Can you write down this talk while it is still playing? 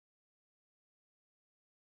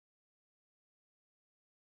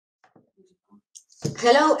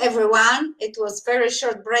Hello, everyone. It was very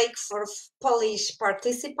short break for Polish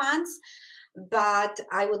participants, but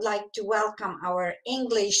I would like to welcome our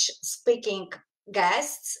English-speaking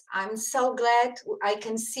guests. I'm so glad I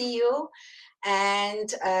can see you,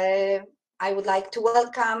 and I would like to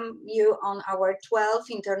welcome you on our 12th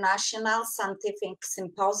International Scientific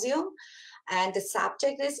Symposium. And the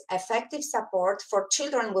subject is effective support for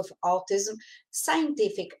children with autism,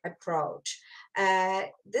 scientific approach.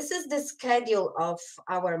 This is the schedule of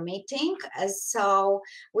our meeting. So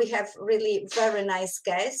we have really very nice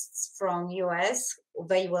guests from US.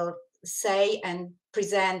 They will say and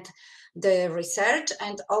present the research,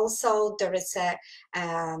 and also there is a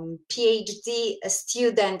PhD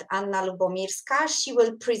student, Anna Lubomirska. She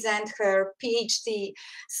will present her PhD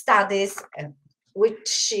studies, which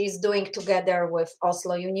she's doing together with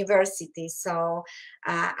Oslo University. So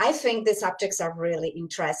I think the subjects are really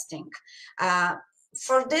interesting.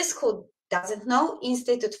 For this who doesn't know,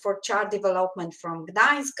 Institute for Child Development from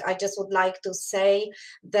Gdańsk, I just would like to say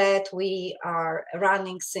that we are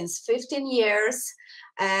running since 15 years,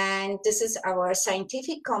 and this is our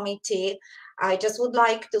scientific committee. I just would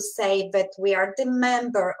like to say that we are the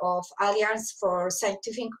member of Alliance for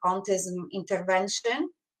Scientific Autism Intervention,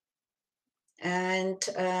 and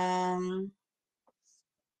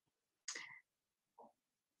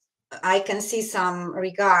I can see some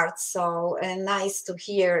regards, so nice to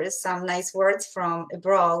hear some nice words from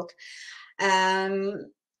abroad. I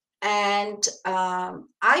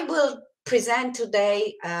will present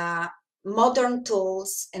today modern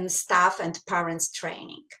tools in staff and parents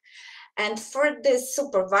training. And for the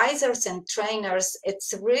supervisors and trainers,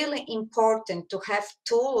 it's really important to have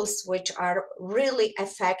tools which are really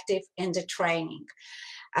effective in the training.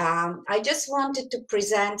 I just wanted to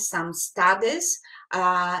present some studies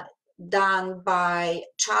done by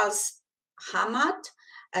Charles Hammett,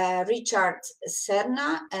 Richard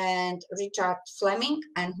Serna, and Richard Fleming,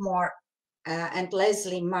 and more, and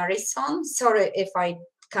Leslie Marison. Sorry if I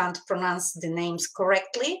can't pronounce the names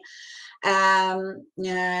correctly.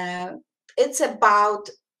 It's about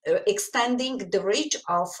extending the reach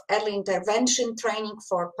of early intervention training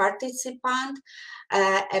for participants,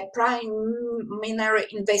 a preliminary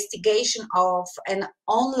investigation of an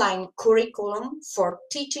online curriculum for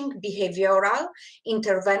teaching behavioral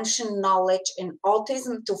intervention knowledge in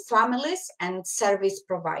autism to families and service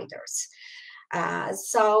providers.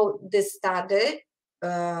 So this study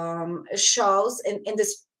shows in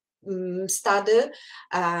this study,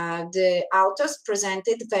 the authors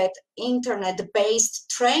presented that internet-based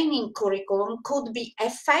training curriculum could be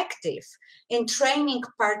effective in training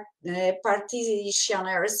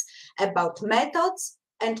practitioners about methods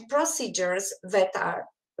and procedures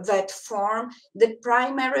that form the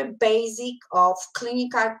primary basic of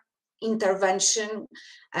clinical intervention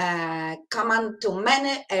common to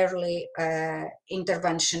many early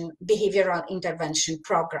behavioral intervention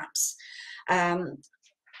programs.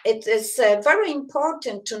 It is very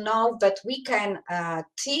important to know that we can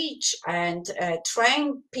teach and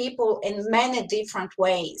train people in many different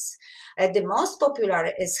ways. The most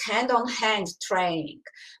popular is hand-on-hand training,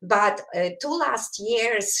 but 2 last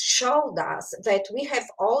years showed us that we have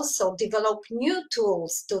also developed new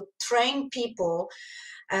tools to train people,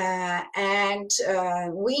 and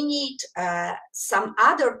we need some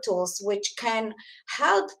other tools which can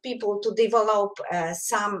help people to develop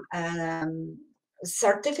some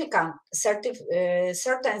certain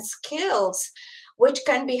skills which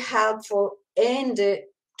can be helpful in the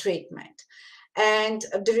treatment. And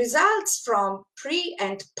the results from pre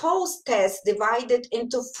and post test divided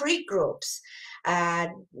into 3 groups.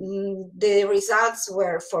 The results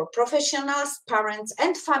were for professionals, parents,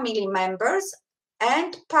 and family members,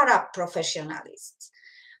 and paraprofessionals.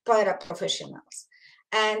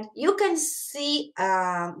 And you can see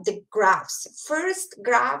the graphs. First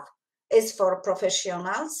graph is for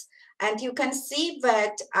professionals, and you can see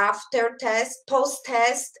that after test,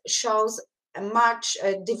 post-test shows a much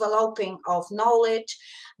developing of knowledge,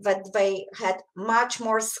 that they had much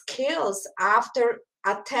more skills after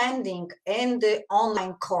attending in the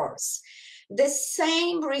online course. The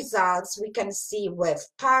same results we can see with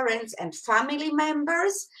parents and family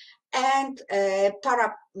members and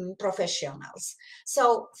paraprofessionals.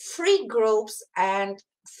 So 3 groups, and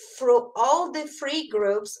through all the 3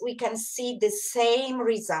 groups, we can see the same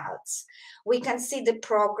results. We can see the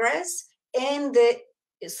progress in the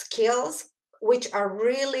skills which are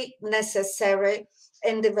really necessary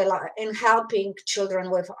in helping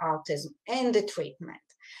children with autism in the treatment.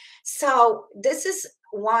 So this is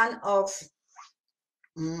one of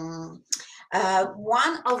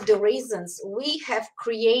One of the reasons we have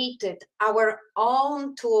created our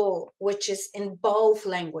own tool, which is in both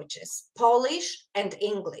languages, Polish and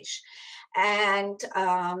English. And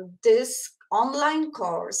this online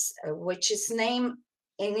course, which is named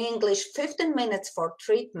in English 15 minutes for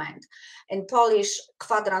treatment, in Polish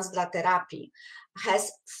kwadrans dla terapii,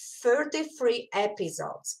 has 33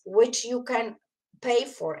 episodes, which you can pay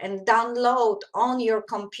for and download on your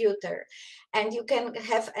computer, and you can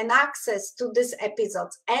have an access to these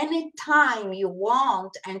episodes anytime you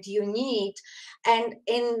want and you need. And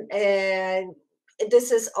in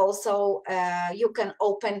this is also you can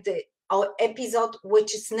open the episode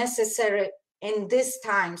which is necessary in this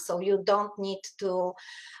time, so you don't need to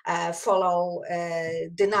follow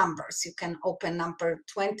the numbers. You can open number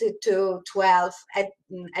 22, 12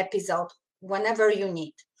 episode whenever you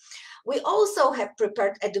need. We also have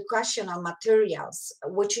prepared educational materials,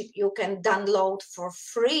 which you can download for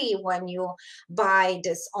free when you buy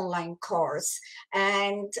this online course.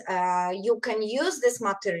 And you can use these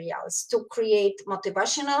materials to create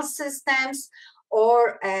motivational systems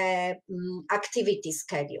or activity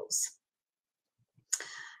schedules.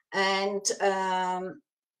 And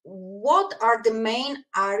what are the main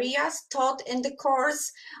areas taught in the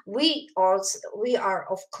course? We are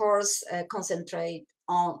of course concentrate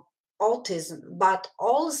on autism, but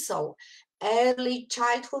also early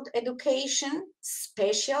childhood education,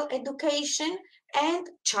 special education, and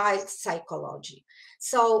child psychology.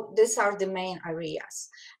 So these are the main areas.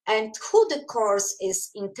 And who the course is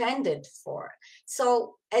intended for.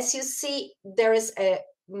 So as you see, there is a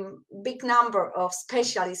big number of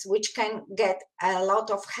specialists which can get a lot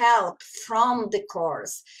of help from the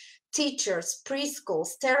course. Teachers,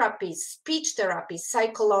 preschools, therapists, speech therapists,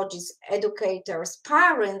 psychologists, educators,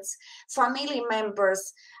 parents, family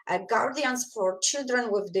members, guardians for children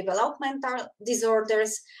with developmental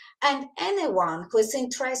disorders, and anyone who is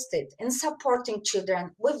interested in supporting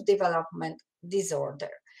children with development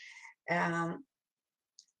disorder.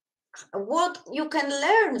 What you can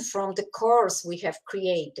learn from the course we have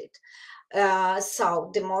created. So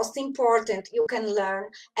the most important, you can learn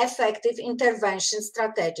effective intervention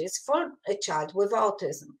strategies for a child with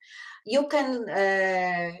autism. You can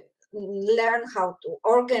learn how to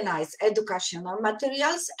organize educational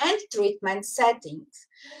materials and treatment settings.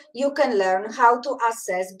 You can learn how to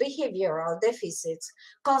assess behavioral deficits,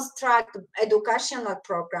 construct educational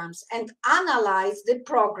programs, and analyze the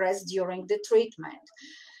progress during the treatment.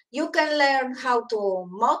 You can learn how to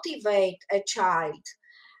motivate a child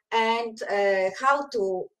and how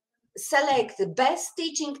to select the best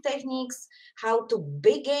teaching techniques, how to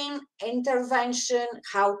begin intervention,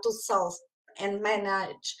 how to solve and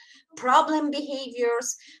manage problem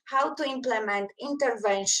behaviors, how to implement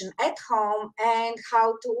intervention at home, and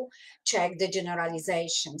how to check the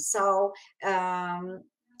generalization. So the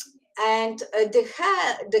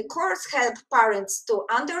course helps parents to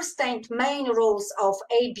understand main rules of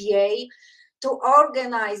ABA, to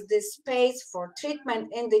organize the space for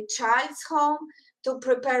treatment in the child's home, to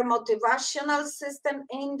prepare motivational system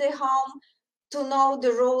in the home, to know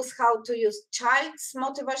the rules how to use child's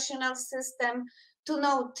motivational system, to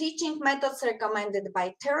know teaching methods recommended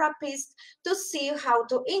by therapists, to see how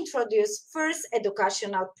to introduce first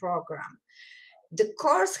educational program. The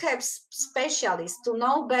course helps specialists to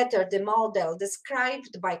know better the model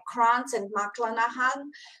described by Krantz and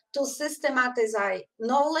McClanahan, to systematize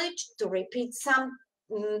knowledge, to repeat some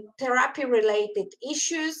therapy-related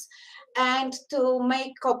issues, and to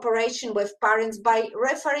make cooperation with parents by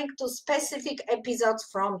referring to specific episodes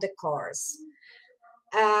from the course.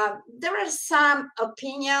 There are some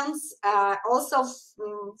opinions also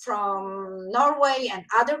from Norway and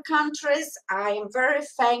other countries I am very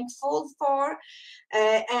thankful for,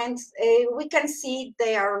 and we can see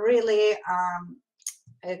they are really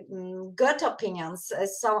good opinions.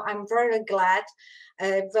 So I'm very glad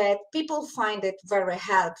that people find it very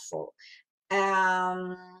helpful.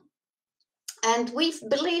 And we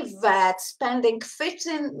believe that spending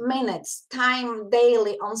 15 minutes time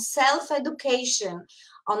daily on self-education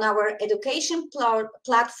on our education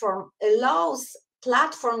platform allows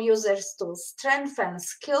platform users to strengthen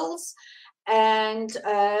skills, and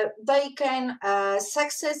they can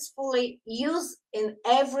successfully use in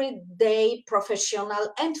everyday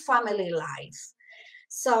professional and family life.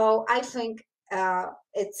 So I think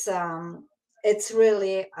it's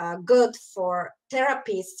really good for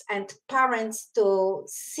therapists and parents to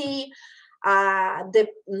see the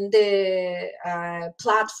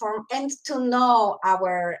platform and to know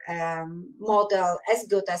our model as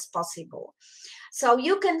good as possible. So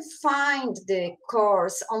you can find the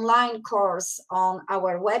course, online course, on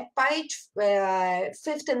our webpage,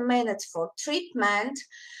 15 minutes for treatment.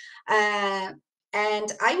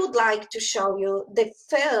 And I would like to show you the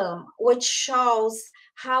film, which shows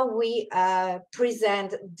how we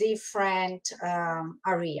present different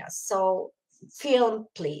areas. So film,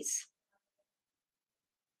 please.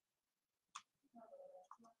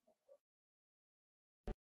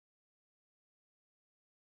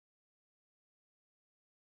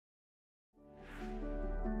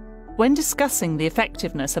 When discussing the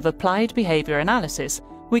effectiveness of applied behaviour analysis,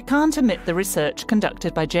 we can't omit the research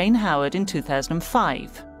conducted by Jane Howard in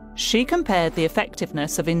 2005. She compared the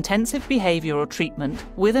effectiveness of intensive behavioural treatment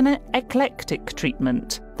with an eclectic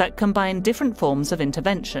treatment that combined different forms of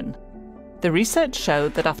intervention. The research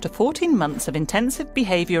showed that after 14 months of intensive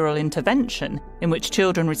behavioural intervention, in which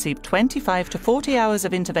children received 25 to 40 hours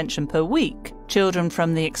of intervention per week, children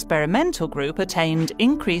from the experimental group attained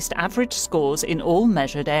increased average scores in all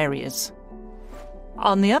measured areas.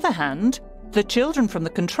 On the other hand, the children from the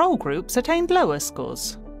control groups attained lower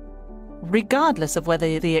scores, regardless of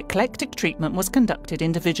whether the eclectic treatment was conducted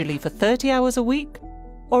individually for 30 hours a week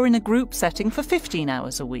or in a group setting for 15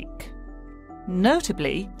 hours a week.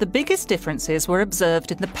 Notably, the biggest differences were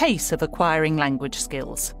observed in the pace of acquiring language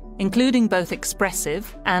skills, including both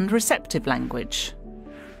expressive and receptive language.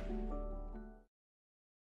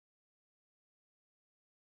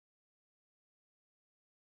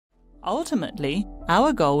 Ultimately,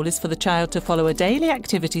 our goal is for the child to follow a daily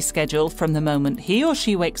activity schedule from the moment he or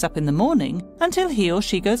she wakes up in the morning until he or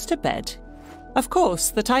she goes to bed. Of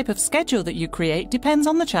course, the type of schedule that you create depends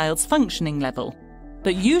on the child's functioning level,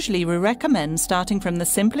 but usually we recommend starting from the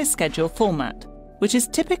simplest schedule format, which is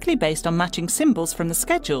typically based on matching symbols from the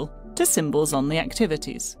schedule to symbols on the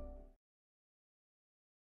activities.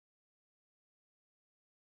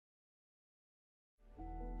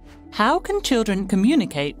 How can children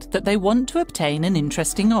communicate that they want to obtain an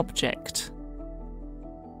interesting object?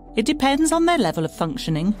 It depends on their level of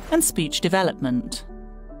functioning and speech development.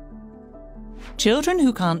 Children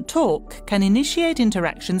who can't talk can initiate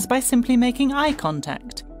interactions by simply making eye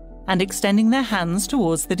contact and extending their hands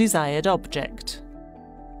towards the desired object.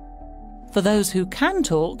 For those who can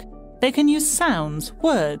talk, they can use sounds,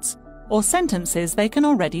 words, or sentences they can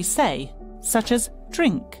already say, such as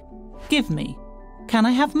drink, give me, can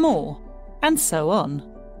I have more, and so on.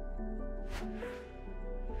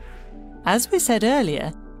 As we said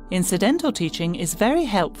earlier, incidental teaching is very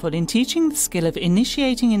helpful in teaching the skill of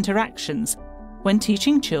initiating interactions when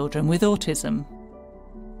teaching children with autism.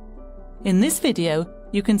 In this video,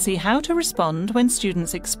 you can see how to respond when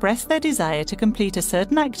students express their desire to complete a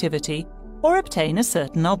certain activity or obtain a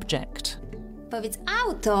certain object. Powiedz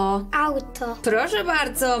auto. Auto. Proszę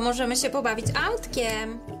bardzo, możemy się pobawić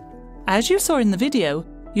autkiem. As you saw in the video,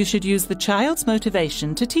 you should use the child's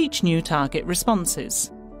motivation to teach new target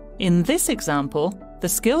responses. In this example, the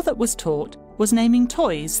skill that was taught was naming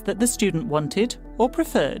toys that the student wanted or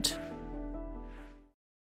preferred.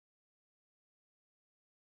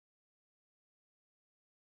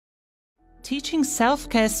 Teaching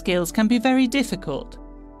self-care skills can be very difficult,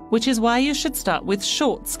 which is why you should start with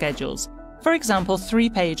short schedules, for example 3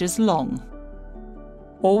 pages long.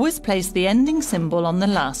 Always place the ending symbol on the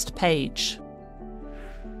last page.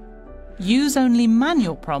 Use only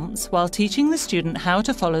manual prompts while teaching the student how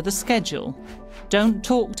to follow the schedule. Don't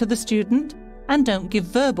talk to the student, and don't give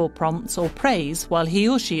verbal prompts or praise while he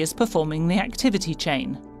or she is performing the activity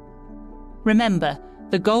chain. Remember,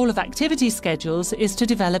 the goal of activity schedules is to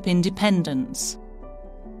develop independence.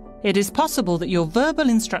 It is possible that your verbal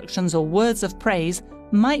instructions or words of praise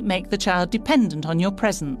might make the child dependent on your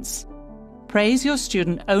presence. Praise your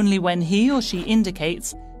student only when he or she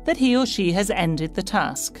indicates that he or she has ended the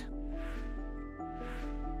task.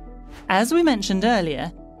 As we mentioned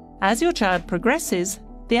earlier, as your child progresses,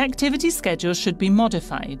 the activity schedule should be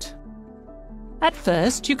modified. At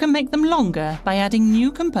first, you can make them longer by adding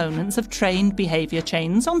new components of trained behaviour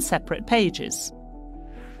chains on separate pages.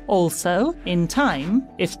 Also, in time,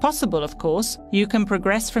 if possible of course, you can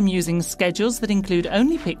progress from using schedules that include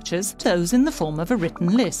only pictures to those in the form of a written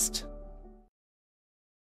list.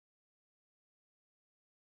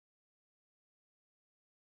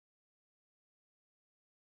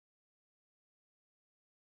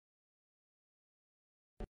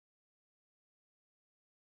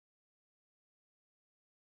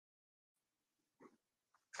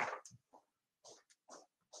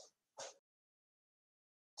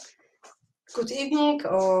 Good evening,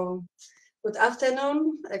 or Good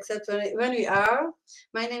afternoon, except when we are.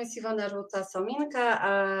 My name is Vener.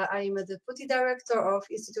 I am the Deputy Director of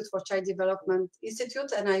Institute for Child Development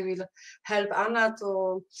Institute, and I will help Anna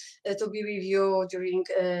to be with you during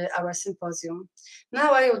our symposium.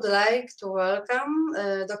 Now I would like to welcome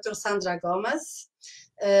Dr. Sandra Gomes.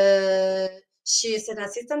 She is an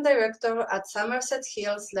Assistant Director at Sommerset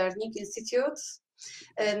Hills Learning Institute,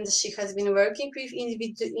 and she has been working with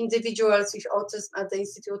individuals with autism at the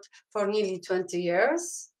Institute for nearly 20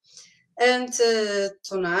 years. And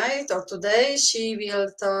tonight or today, she will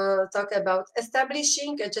talk about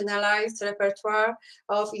establishing a generalized repertoire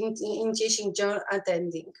of engaging joint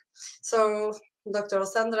attending. So, Dr.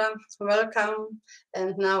 Sandra, welcome,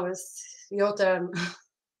 and now it's your turn.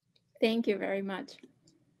 Thank you very much.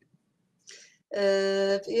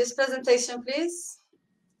 Yes, presentation, please.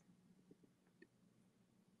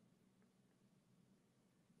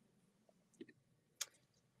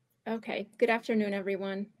 Okay, good afternoon,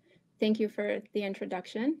 everyone. Thank you for the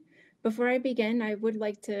introduction. Before I begin, I would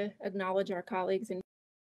like to acknowledge our colleagues and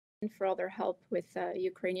for all their help with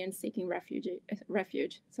Ukrainians seeking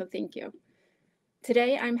refuge, so thank you.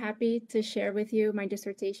 Today, I'm happy to share with you my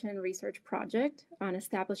dissertation research project on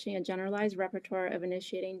establishing a generalized repertoire of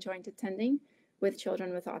initiating joint attending with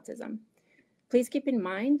children with autism. Please keep in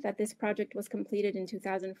mind that this project was completed in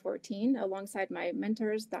 2014 alongside my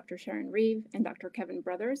mentors, Dr. Sharon Reeve and Dr. Kevin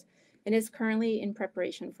Brothers, and is currently in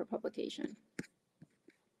preparation for publication.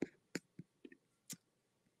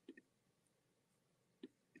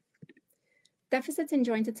 Deficits in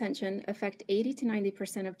joint attention affect 80 to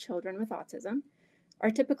 90% of children with autism, are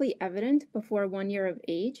typically evident before 1 year of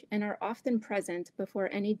age, and are often present before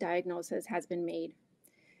any diagnosis has been made.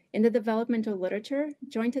 In the developmental literature,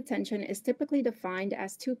 joint attention is typically defined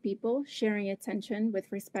as two people sharing attention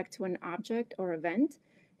with respect to an object or event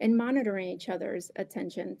and monitoring each other's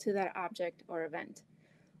attention to that object or event.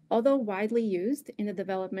 Although widely used in the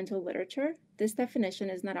developmental literature, this definition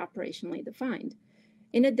is not operationally defined.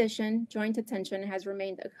 In addition, joint attention has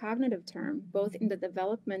remained a cognitive term both in the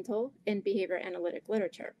developmental and behavior analytic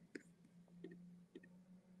literature.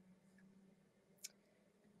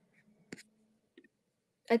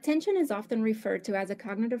 Attention is often referred to as a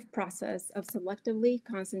cognitive process of selectively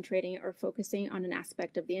concentrating or focusing on an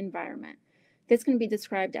aspect of the environment. This can be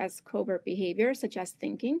described as covert behavior, such as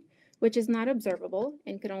thinking, which is not observable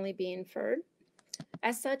and can only be inferred.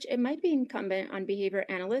 As such, it might be incumbent on behavior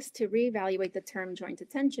analysts to reevaluate the term joint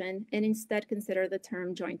attention and instead consider the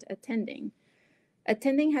term joint attending.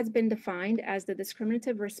 Attending has been defined as the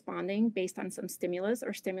discriminative responding based on some stimulus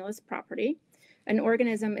or stimulus property. An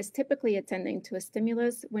organism is typically attending to a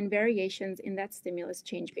stimulus when variations in that stimulus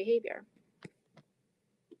change behavior.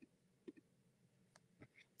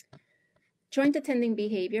 Joint attending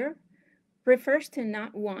behavior refers to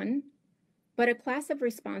not one, but a class of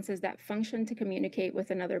responses that function to communicate with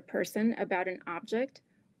another person about an object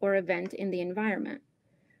or event in the environment.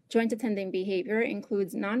 Joint attending behavior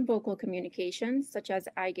includes non-vocal communication, such as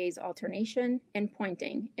eye-gaze alternation and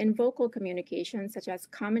pointing, and vocal communication, such as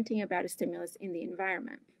commenting about a stimulus in the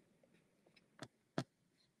environment.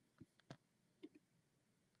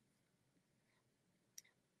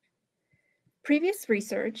 Previous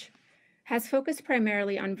research has focused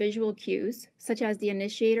primarily on visual cues, such as the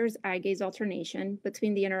initiator's eye-gaze alternation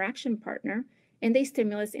between the interaction partner and a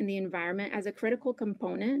stimulus in the environment as a critical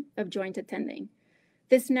component of joint attending.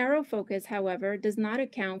 This narrow focus, however, does not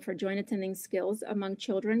account for joint attending skills among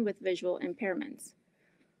children with visual impairments.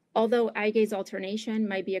 Although eye-gaze alternation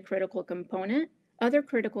might be a critical component, other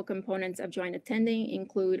critical components of joint attending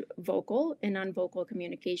include vocal and non-vocal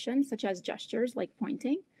communication, such as gestures like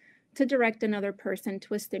pointing, to direct another person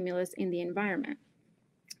to a stimulus in the environment.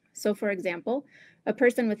 So, for example, a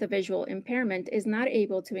person with a visual impairment is not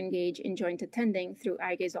able to engage in joint attending through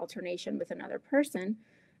eye-gaze alternation with another person.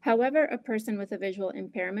 However, a person with a visual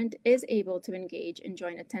impairment is able to engage in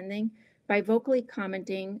joint attending by vocally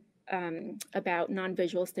commenting about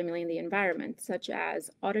non-visual stimuli in the environment, such as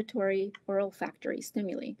auditory or olfactory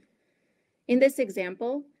stimuli. In this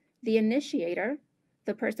example, the initiator,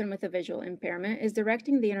 the person with a visual impairment, is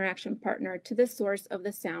directing the interaction partner to the source of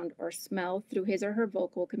the sound or smell through his or her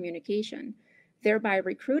vocal communication, thereby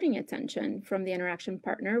recruiting attention from the interaction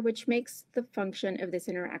partner, which makes the function of this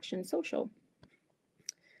interaction social.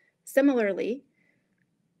 Similarly,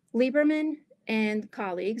 Lieberman and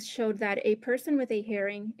colleagues showed that a person with a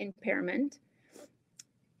hearing impairment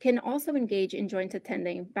can also engage in joint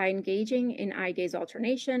attending by engaging in eye-gaze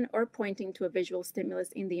alternation or pointing to a visual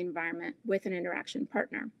stimulus in the environment with an interaction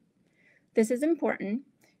partner. This is important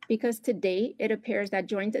because to date, it appears that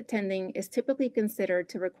joint attending is typically considered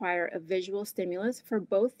to require a visual stimulus for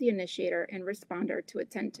both the initiator and responder to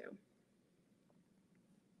attend to.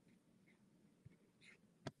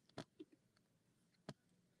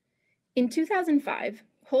 In 2005,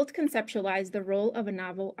 Holt conceptualized the role of a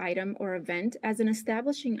novel item or event as an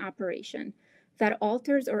establishing operation that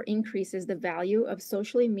alters or increases the value of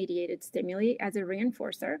socially mediated stimuli as a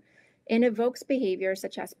reinforcer and evokes behavior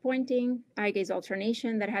such as pointing, eye gaze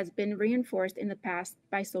alternation that has been reinforced in the past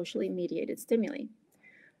by socially mediated stimuli.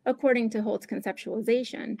 According to Holt's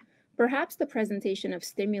conceptualization, perhaps the presentation of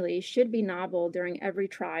stimuli should be novel during every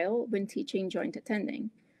trial when teaching joint attending.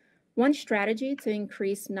 One strategy to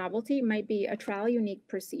increase novelty might be a trial-unique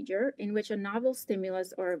procedure in which a novel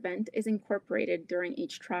stimulus or event is incorporated during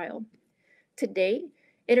each trial. To date,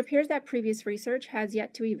 it appears that previous research has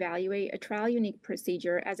yet to evaluate a trial-unique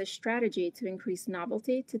procedure as a strategy to increase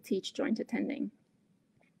novelty to teach joint attending.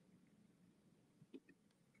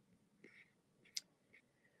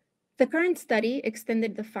 The current study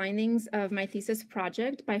extended the findings of my thesis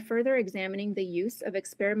project by further examining the use of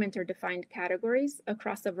experimenter-defined categories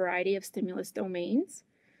across a variety of stimulus domains.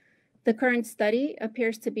 The current study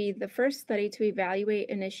appears to be the first study to evaluate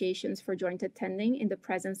initiations for joint attending in the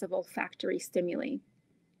presence of olfactory stimuli.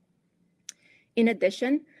 In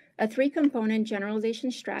addition, a three-component generalization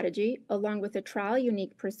strategy, along with a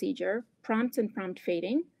trial-unique procedure, prompts and prompt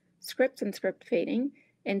fading, scripts and script fading,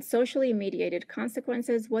 and socially mediated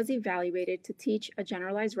consequences was evaluated to teach a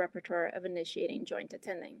generalized repertoire of initiating joint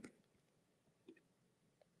attending.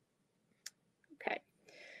 Okay,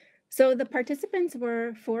 so the participants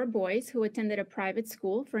were 4 boys who attended a private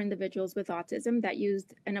school for individuals with autism that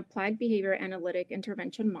used an applied behavior analytic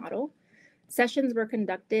intervention model. Sessions were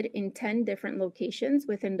conducted in 10 different locations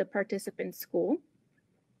within the participant school.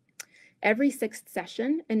 Every 6th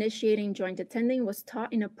session, initiating joint attending was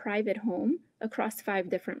taught in a private home across 5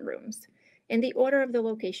 different rooms, and the order of the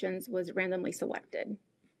locations was randomly selected.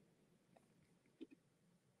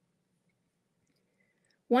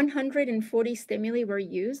 140 stimuli were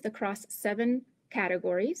used across 7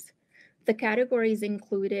 categories. The categories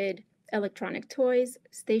included electronic toys,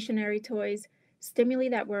 stationary toys, stimuli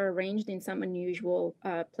that were arranged in some unusual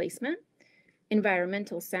placement,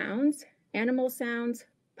 environmental sounds, animal sounds,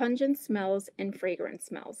 pungent smells, and fragrant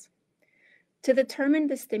smells. To determine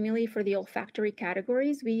the stimuli for the olfactory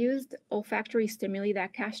categories, we used olfactory stimuli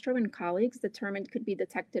that Castro and colleagues determined could be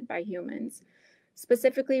detected by humans.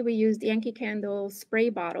 Specifically, we used Yankee Candle spray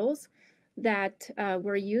bottles that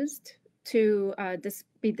were used to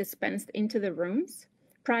be dispensed into the rooms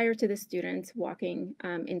prior to the students walking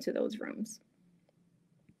into those rooms.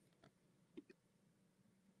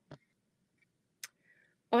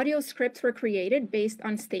 Audio scripts were created based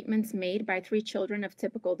on statements made by 3 children of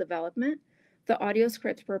typical development. The audio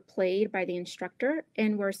scripts were played by the instructor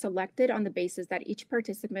and were selected on the basis that each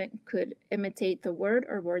participant could imitate the word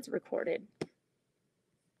or words recorded.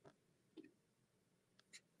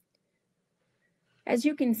 As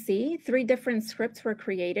you can see, 3 different scripts were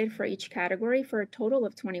created for each category for a total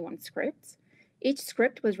of 21 scripts. Each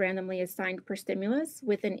script was randomly assigned per stimulus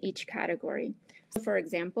within each category. So for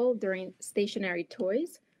example, during stationary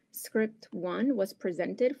toys, script 1 was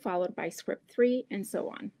presented, followed by script 3, and so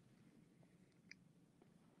on.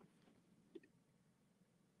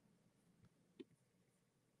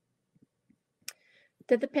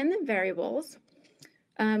 The dependent variables,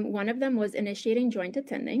 one of them was initiating joint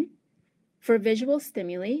attending. For visual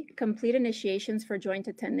stimuli, complete initiations for joint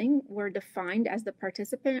attending were defined as the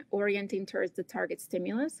participant orienting towards the target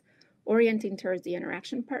stimulus, orienting towards the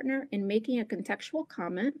interaction partner, and making a contextual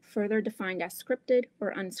comment, further defined as scripted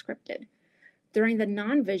or unscripted. During the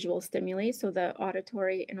non-visual stimuli, so the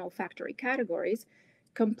auditory and olfactory categories,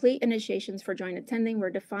 complete initiations for joint attending were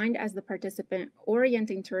defined as the participant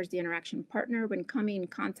orienting towards the interaction partner when coming in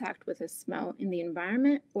contact with a smell in the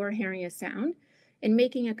environment or hearing a sound, and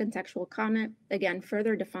making a contextual comment, again,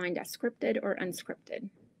 further defined as scripted or unscripted.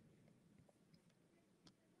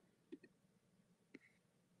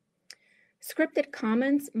 Scripted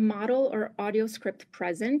comments, model or audio script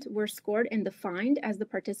present, were scored and defined as the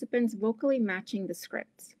participants vocally matching the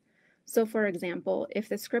scripts. So for example, if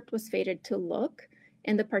the script was faded to look,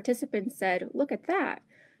 and the participant said, "Look at that,"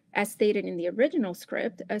 as stated in the original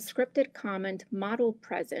script, a scripted comment model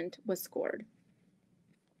present was scored.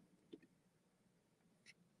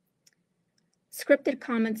 Scripted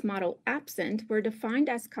comments model absent were defined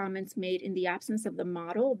as comments made in the absence of the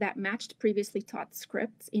model that matched previously taught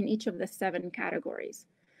scripts in each of the 7 categories.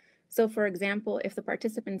 So for example, if the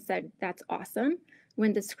participant said, "That's awesome,"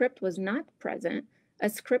 when the script was not present, a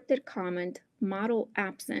scripted comment model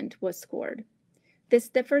absent was scored. This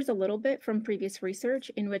differs a little bit from previous research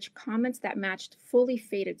in which comments that matched fully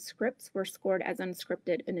faded scripts were scored as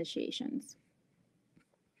unscripted initiations.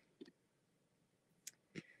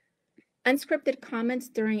 Unscripted comments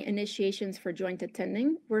during initiations for joint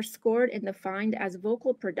attending were scored and defined as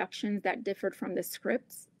vocal productions that differed from the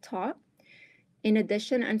scripts taught. In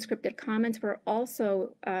addition, unscripted comments were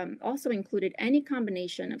also included any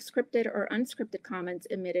combination of scripted or unscripted comments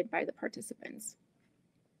emitted by the participants.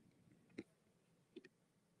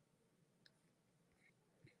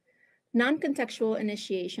 Non-contextual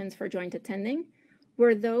initiations for joint attending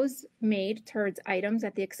were those made towards items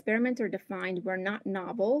that the experimenter defined were not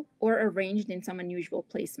novel or arranged in some unusual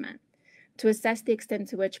placement. To assess the extent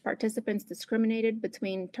to which participants discriminated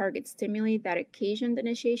between target stimuli that occasioned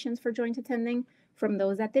initiations for joint attending from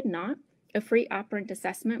those that did not, a free operant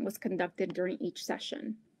assessment was conducted during each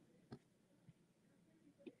session.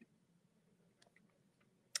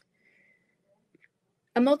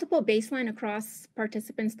 A multiple baseline across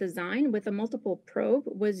participants' design with a multiple probe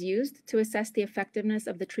was used to assess the effectiveness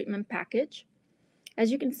of the treatment package.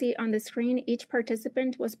 As you can see on the screen, each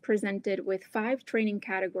participant was presented with 5 training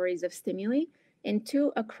categories of stimuli and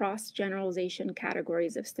 2 across generalization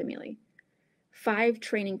categories of stimuli. 5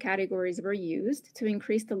 training categories were used to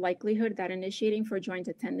increase the likelihood that initiating for joint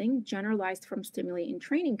attending generalized from stimuli in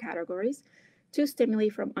training categories to stimuli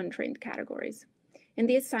from untrained categories. And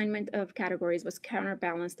the assignment of categories was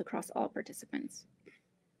counterbalanced across all participants.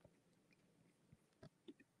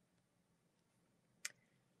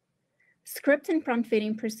 Script and prompt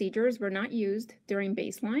fading procedures were not used during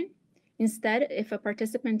baseline. Instead, if a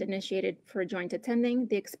participant initiated for joint attending,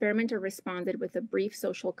 the experimenter responded with a brief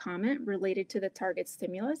social comment related to the target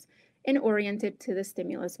stimulus and oriented to the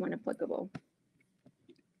stimulus when applicable.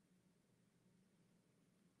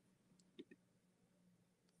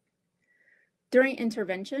 During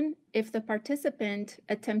intervention, if the participant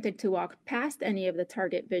attempted to walk past any of the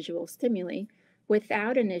target visual stimuli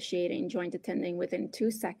without initiating joint attending within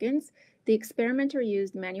 2 seconds, the experimenter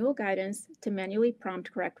used manual guidance to manually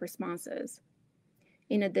prompt correct responses.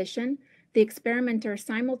 In addition, the experimenter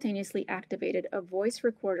simultaneously activated a voice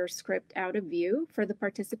recorder script out of view for the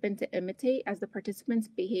participant to imitate as the participant's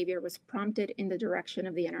behavior was prompted in the direction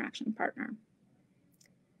of the interaction partner.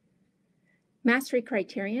 Mastery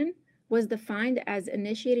criterion was defined as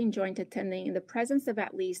initiating joint attending in the presence of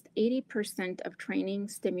at least 80% of training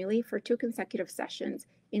stimuli for 2 consecutive sessions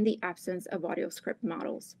in the absence of audio script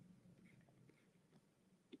models.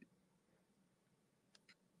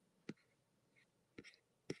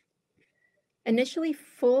 Initially,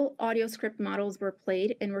 full audio script models were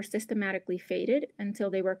played and were systematically faded until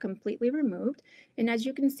they were completely removed, and as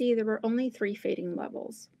you can see, there were only 3 fading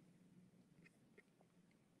levels.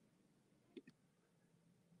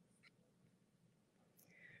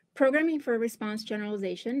 Programming for response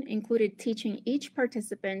generalization included teaching each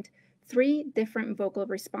participant 3 different vocal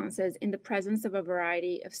responses in the presence of a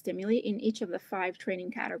variety of stimuli in each of the 5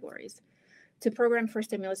 training categories. To program for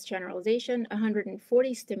stimulus generalization,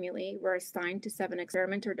 140 stimuli were assigned to 7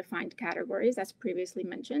 experimenter-defined categories, as previously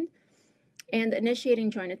mentioned, and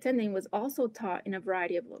initiating joint attending was also taught in a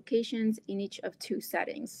variety of locations in each of 2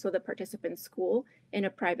 settings, so the participant's school and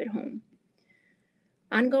a private home.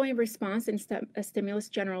 Ongoing response and stimulus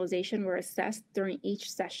generalization were assessed during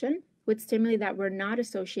each session with stimuli that were not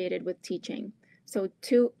associated with teaching, so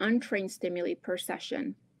 2 untrained stimuli per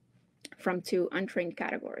session from 2 untrained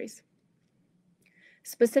categories.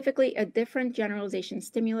 Specifically, a different generalization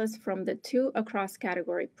stimulus from the 2 across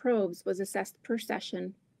category probes was assessed per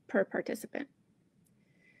session per participant.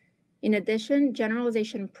 In addition,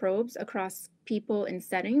 generalization probes across people and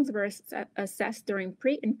settings were assessed during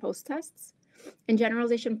pre and post tests, and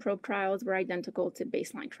generalization probe trials were identical to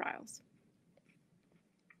baseline trials.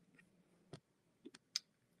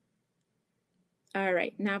 All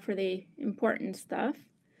right, now for the important stuff,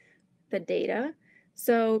 the data.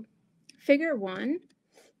 So Figure 1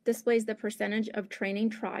 displays the percentage of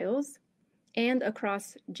training trials and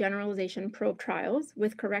across generalization probe trials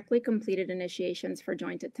with correctly completed initiations for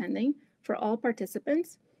joint attending for all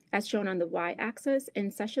participants, as shown on the y-axis,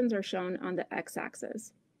 and sessions are shown on the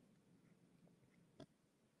x-axis.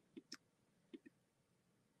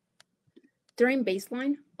 During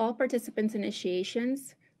baseline, all participants'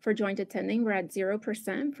 initiations for joint attending were at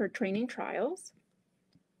 0% for training trials.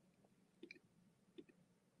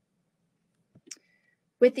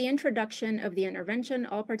 With the introduction of the intervention,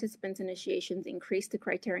 all participants' initiations increased to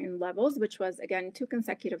criterion levels, which was, again, 2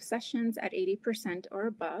 consecutive sessions at 80% or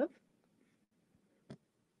above.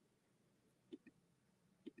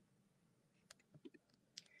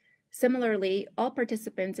 Similarly, all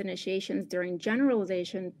participants' initiations during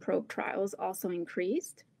generalization probe trials also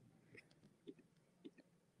increased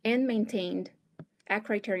and maintained at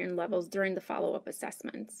criterion levels during the follow-up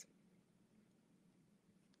assessments.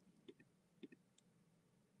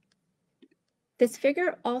 This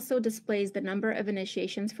figure also displays the number of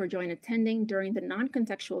initiations for joint attending during the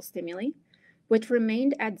non-contextual stimuli, which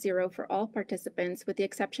remained at 0 for all participants with the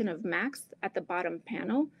exception of Max at the bottom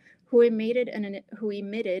panel, who emitted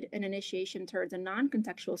an initiation towards a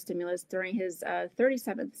non-contextual stimulus during his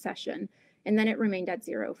 37th session, and then it remained at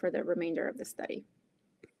 0 for the remainder of the study.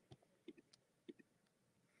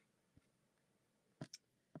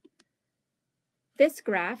 This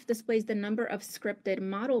graph displays the number of scripted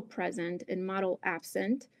model present and model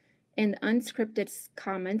absent and unscripted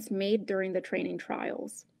comments made during the training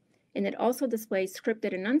trials. And it also displays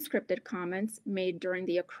scripted and unscripted comments made during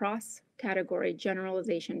the across-category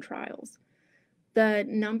generalization trials. The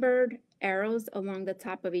numbered arrows along the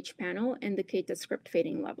top of each panel indicate the script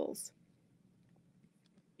fading levels.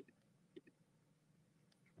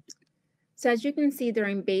 So as you can see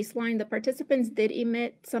during baseline, the participants did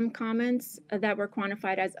emit some comments that were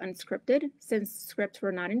quantified as unscripted since scripts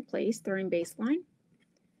were not in place during baseline.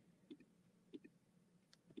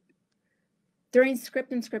 During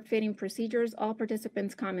script and script fading procedures, all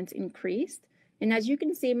participants' comments increased. And as you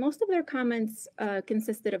can see, most of their comments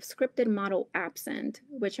consisted of scripted model absent,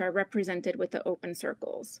 which are represented with the open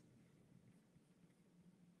circles.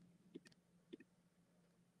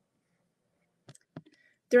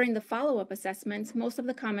 During the follow-up assessments, most of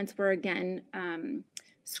the comments were again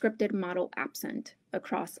scripted model absent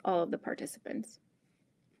across all of the participants.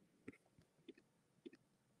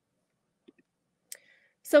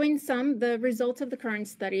 So in sum, the results of the current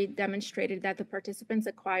study demonstrated that the participants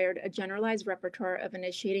acquired a generalized repertoire of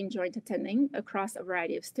initiating joint attending across a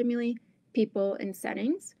variety of stimuli, people, and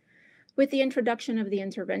settings. With the introduction of the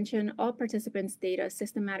intervention, all participants' data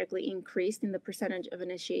systematically increased in the percentage of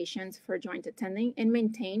initiations for joint attending and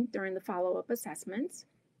maintained during the follow-up assessments.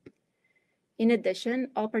 In addition,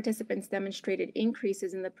 all participants demonstrated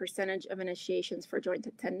increases in the percentage of initiations for joint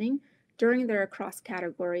attending during their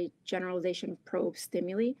cross-category generalization probe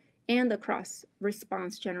stimuli and the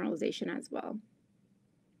cross-response generalization as well.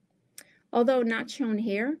 Although not shown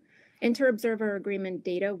here, inter-observer agreement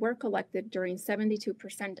data were collected during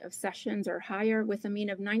 72% of sessions or higher with a mean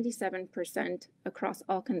of 97% across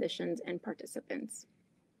all conditions and participants.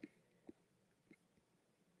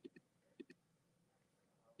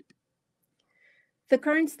 The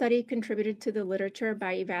current study contributed to the literature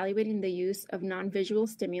by evaluating the use of non-visual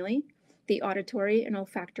stimuli, the auditory and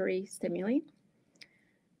olfactory stimuli.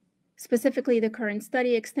 Specifically, the current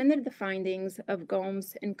study extended the findings of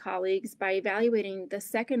Gomes and colleagues by evaluating the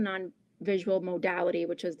second non-visual modality,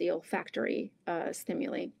 which is the olfactory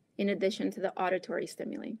stimuli, in addition to the auditory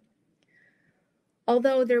stimuli.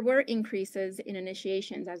 Although there were increases in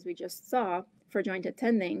initiations, as we just saw, for joint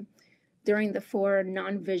attending during the 4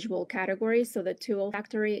 non-visual categories, so the 2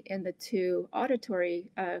 olfactory and the 2 auditory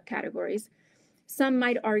categories, some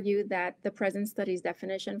might argue that the present study's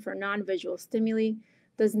definition for non-visual stimuli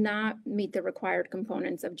does not meet the required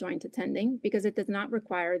components of joint attending because it does not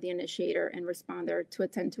require the initiator and responder to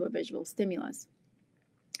attend to a visual stimulus.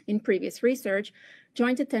 In previous research,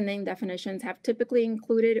 joint attending definitions have typically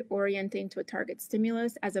included orienting to a target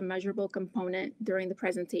stimulus as a measurable component during the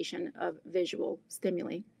presentation of visual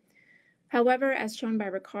stimuli. However, as shown by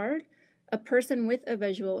Ricard, a person with a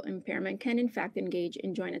visual impairment can in fact engage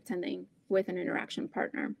in joint attending with an interaction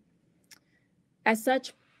partner. As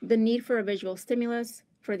such, the need for a visual stimulus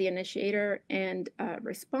for the initiator and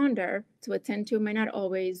responder to attend to may not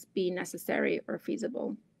always be necessary or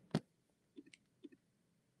feasible.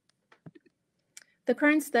 The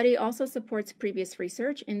current study also supports previous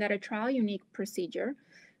research in that a trial-unique procedure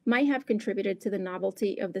might have contributed to the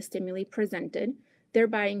novelty of the stimuli presented,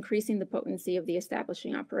 thereby increasing the potency of the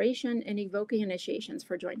establishing operation and evoking initiations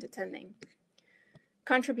for joint attending.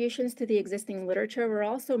 Contributions to the existing literature were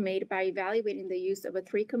also made by evaluating the use of a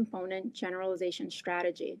 3-component generalization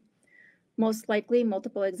strategy. Most likely,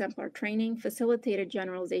 multiple exemplar training facilitated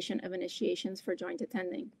generalization of initiations for joint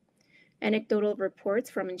attending. Anecdotal reports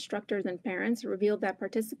from instructors and parents revealed that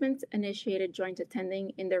participants initiated joint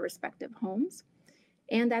attending in their respective homes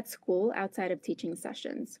and at school outside of teaching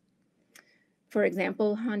sessions. For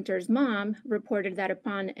example, Hunter's mom reported that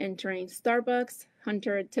upon entering Starbucks,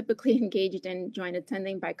 Hunter typically engaged in joint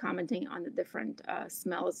attending by commenting on the different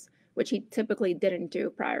smells, which he typically didn't do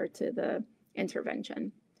prior to the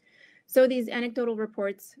intervention. So these anecdotal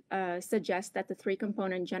reports suggest that the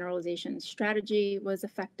three-component generalization strategy was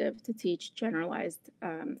effective to teach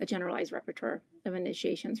a generalized repertoire of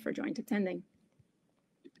initiations for joint attending.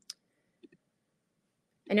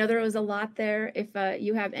 I know there was a lot there. If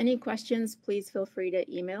you have any questions, please feel free to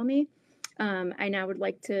email me. I now would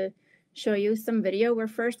like to show you some video. We're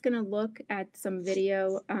first going to look at some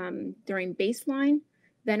video during baseline.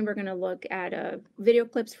 Then we're going to look at video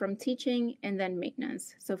clips from teaching and then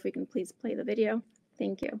maintenance. So if we can please play the video.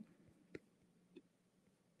 Thank you.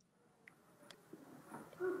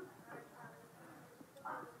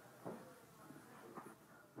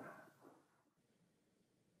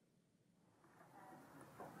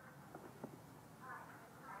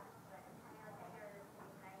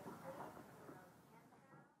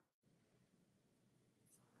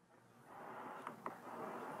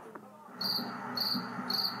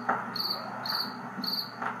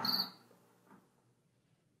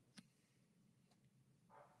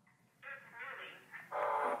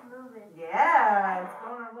 Yeah, it's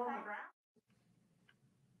going on the ground.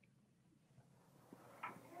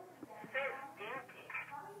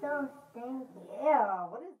 So stinky. Yeah,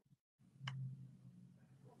 what is...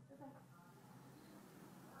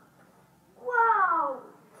 Whoa!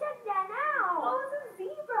 Check that out! Oh, it's a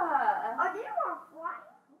zebra! Oh, they were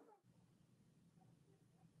flying.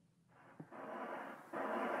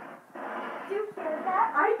 Do you hear that?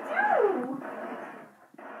 I do!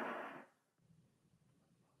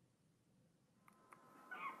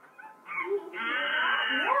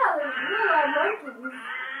 Yeah, there's real monkeys.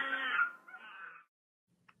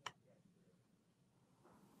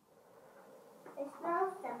 It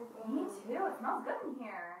smells something. Me too. It smells good in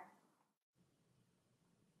here.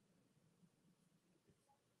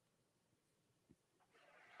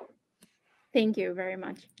 Thank you very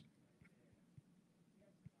much.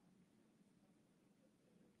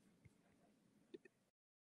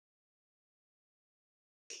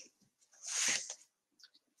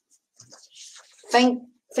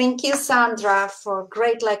 Thank you, Sandra, for a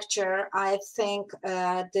great lecture. I think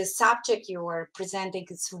the subject you were presenting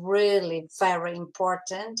is really very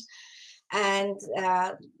important. And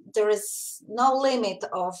there is no limit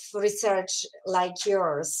of research like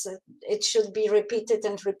yours. It should be repeated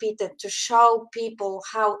and repeated to show people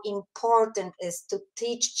how important it is to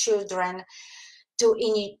teach children to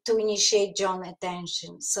initiate joint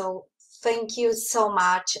attention. So thank you so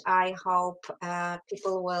much. I hope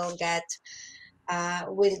people will get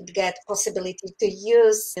possibility to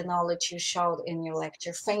use the knowledge you showed in your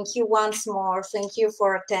lecture. Thank you once more. Thank you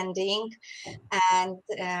for attending, and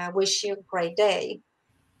wish you a great day.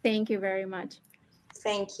 Thank you very much.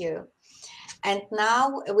 Thank you. And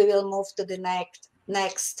now we will move to the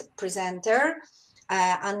next presenter,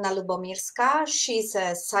 Anna Lubomirska. She's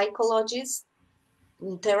a psychologist,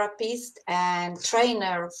 therapist, and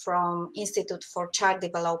trainer from Institute for Child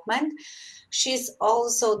Development. She's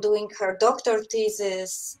also doing her doctoral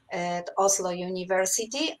thesis at Oslo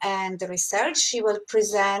University, and the research she will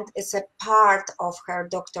present is a part of her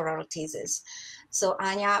doctoral thesis. So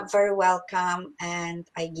Anya, very welcome, and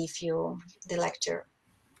I give you the lecture.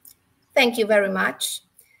 Thank you very much.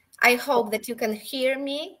 I hope that you can hear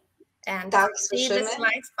me and see the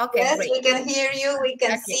slides. Okay, yes, great. We can hear you, we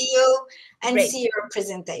can see you, and great. see your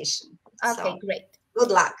presentation. Okay, so, great.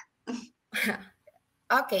 Good luck.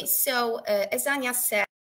 Okay, so as Anya said,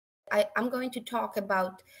 I'm going to talk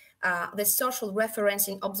about the social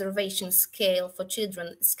referencing observation scale for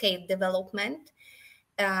children scale development.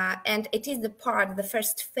 And it is the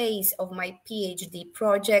first phase of my PhD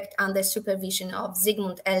project under supervision of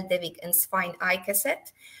Sigmund Eldevik and Svein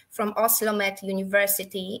Eikeset from Oslo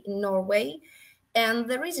University in Norway. And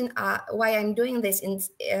the reason why I'm doing this in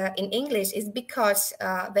English is because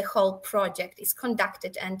the whole project is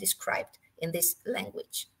conducted and described in this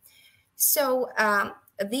language. So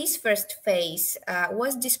this first phase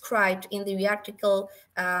was described in the article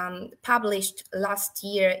published last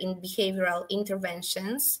year in Behavioral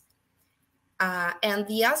Interventions. And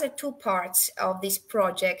the other two parts of this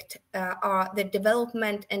project are the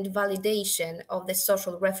development and validation of the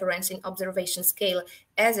social referencing observation scale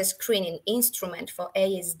as a screening instrument for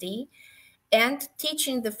ASD, and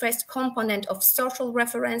teaching the first component of social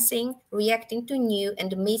referencing, reacting to new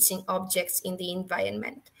and missing objects in the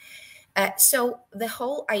environment. So the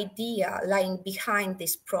whole idea lying behind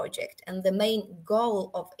this project and the main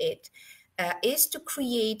goal of it is to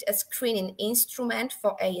create a screening instrument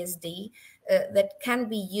for ASD that can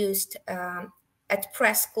be used at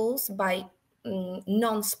preschools by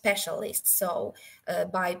non-specialists, so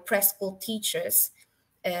by preschool teachers,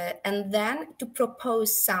 and then to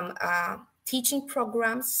propose some teaching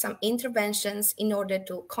programs, some interventions in order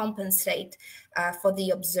to compensate for the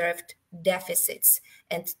observed deficits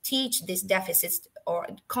and teach these deficits or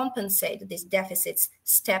compensate these deficits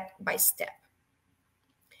step by step.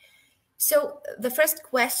 So the first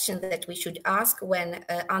question that we should ask when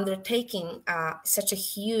undertaking such a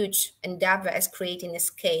huge endeavor as creating a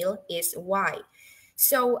scale is why?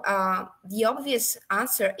 So the obvious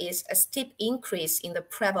answer is a steep increase in the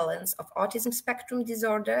prevalence of autism spectrum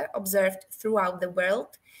disorder observed throughout the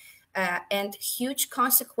world and huge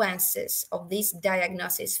consequences of this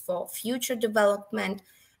diagnosis for future development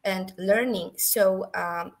and learning. So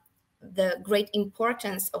the great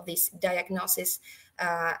importance of this diagnosis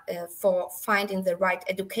for finding the right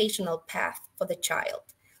educational path for the child.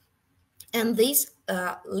 And this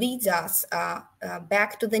leads us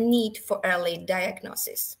back to the need for early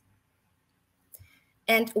diagnosis.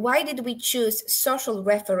 And why did we choose social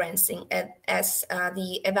referencing as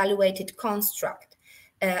the evaluated construct?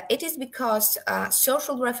 It is because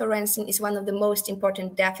social referencing is one of the most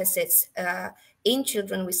important deficits in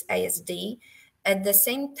children with ASD, at the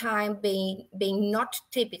same time being not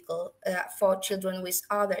typical for children with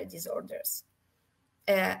other disorders.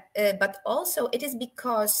 But also it is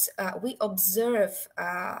because we observe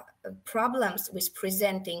problems with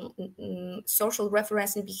presenting social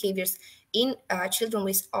referencing behaviors in children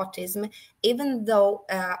with autism, even though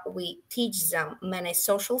we teach them many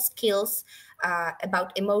social skills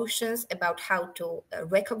about emotions, about how to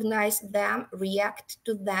recognize them, react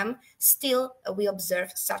to them, still we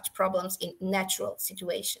observe such problems in natural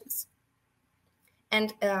situations.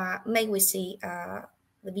 And may we see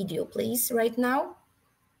the video, please, right now?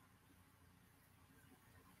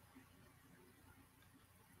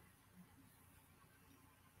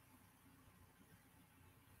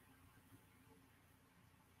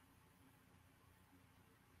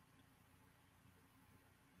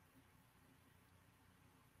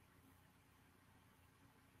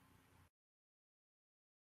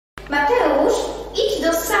 Mateusz, idź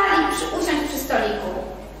do sali, usiądź przy stoliku.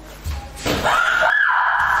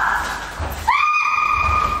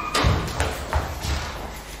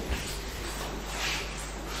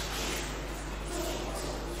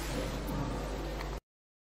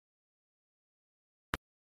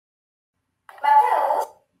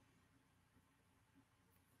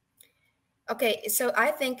 Okay, so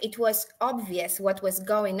I think it was obvious what was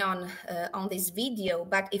going on this video,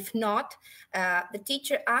 but if not, the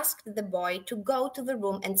teacher asked the boy to go to the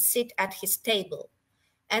room and sit at his table.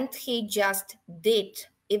 And he just did,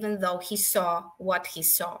 even though he saw what he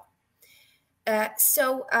saw.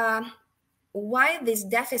 Why these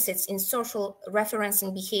deficits in social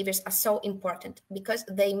referencing behaviors are so important? Because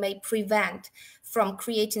they may prevent from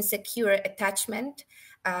creating secure attachment.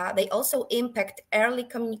 They also impact early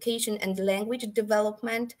communication and language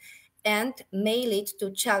development and may lead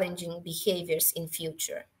to challenging behaviors in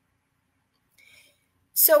future.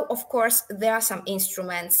 So, of course, there are some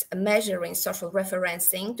instruments measuring social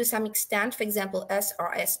referencing to some extent, for example,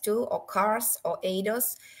 SORS2 or CARS or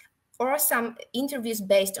ADOS, or some interviews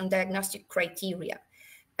based on diagnostic criteria.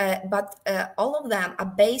 But all of them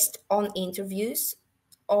are based on interviews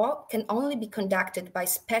or can only be conducted by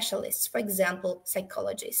specialists, for example,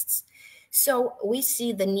 psychologists. So we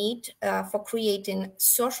see the need for creating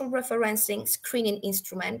social referencing screening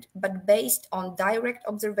instrument, but based on direct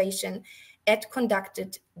observation and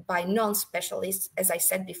conducted by non-specialists, as I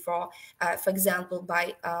said before, for example,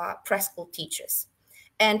 by preschool teachers.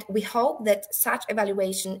 And we hope that such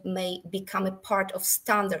evaluation may become a part of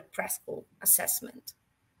standard preschool assessment.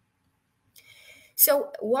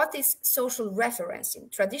 So what is social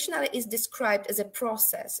referencing? Traditionally, it is described as a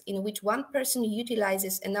process in which one person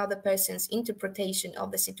utilizes another person's interpretation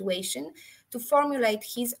of the situation to formulate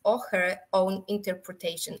his or her own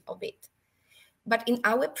interpretation of it. But in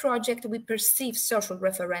our project, we perceive social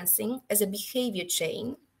referencing as a behavior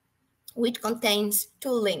chain which contains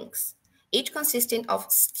two links, each consisting of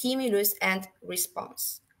stimulus and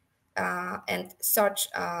response. And such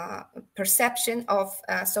perception of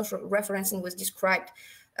social referencing was described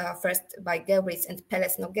first by Gillis and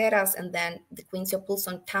Pelez Nogueras, and then the Quincy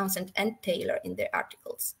Opulson, Townsend, and Taylor in their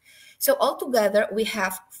articles. So altogether, we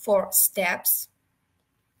have 4 steps.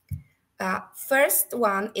 First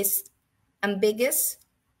one is ambiguous,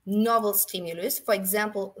 novel stimulus, for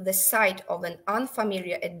example, the sight of an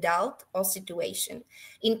unfamiliar adult or situation.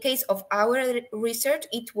 In case of our research,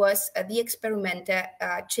 it was the experimenter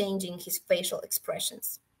changing his facial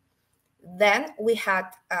expressions. Then we had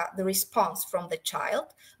the response from the child,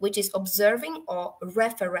 which is observing or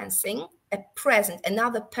referencing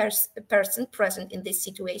another person present in this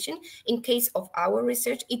situation. In case of our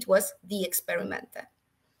research, it was the experimenter.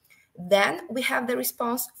 Then we have the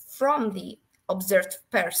response from the observed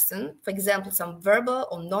person, for example, some verbal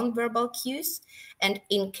or non-verbal cues. And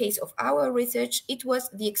in case of our research, it was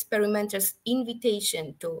the experimenter's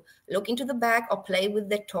invitation to look into the bag or play with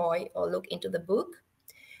the toy or look into the book.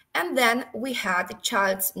 And then we had the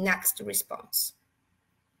child's next response.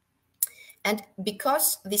 And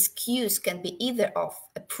because these cues can be either of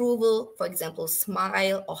approval, for example,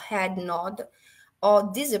 smile or head nod,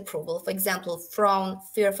 or disapproval, for example, frown,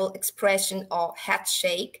 fearful expression, or head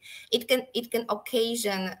shake, it can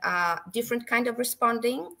occasion different kind of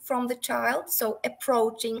responding from the child, so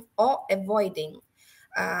approaching or avoiding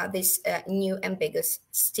this new ambiguous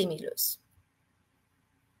stimulus.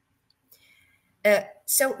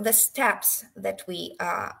 So the steps that we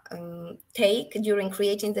take during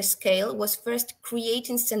creating the scale was first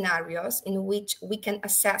creating scenarios in which we can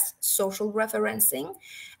assess social referencing.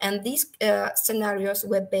 And these scenarios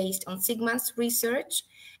were based on Sigmund's research.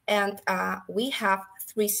 And we have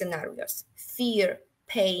 3 scenarios: fear,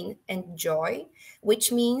 pain, and joy,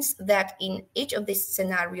 which means that in each of these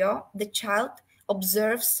scenarios, the child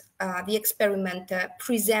observes the experimenter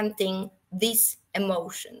presenting these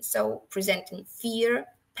emotions, so presenting fear,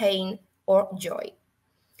 pain, or joy.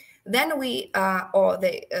 Then we, or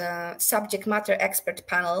the subject matter expert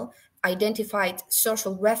panel, identified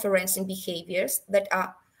social referencing behaviors that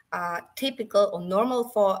are typical or normal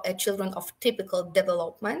for children of typical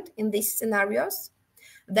development in these scenarios.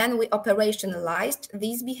 Then we operationalized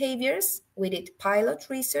these behaviors. We did pilot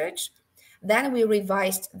research. Then we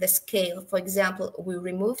revised the scale. For example, we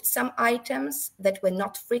removed some items that were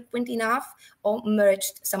not frequent enough or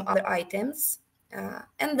merged some other items.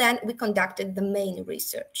 And then we conducted the main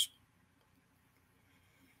research.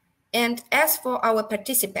 And as for our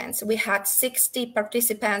participants, we had 60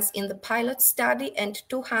 participants in the pilot study and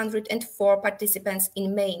 204 participants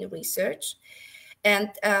in main research. And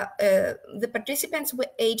the participants were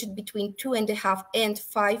aged between 2.5 and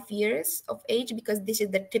 5 years of age, because this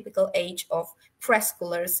is the typical age of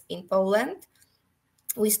preschoolers in Poland.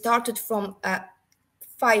 We started from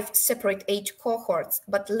 5 separate age cohorts,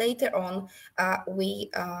 but later on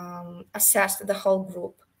we assessed the whole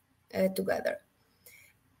group together.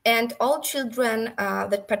 And all children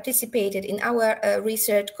that participated in our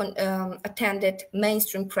research attended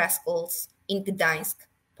mainstream preschools in Gdańsk,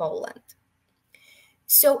 Poland.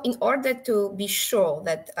 So in order to be sure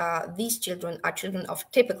that these children are children of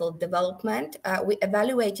typical development, we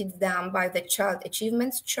evaluated them by the child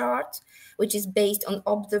achievements chart, which is based on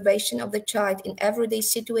observation of the child in everyday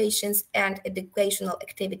situations and educational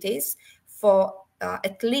activities for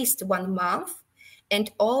at least 1 month.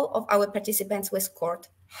 And all of our participants were scored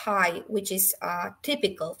high, which is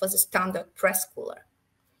typical for the standard preschooler.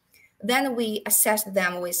 Then we assessed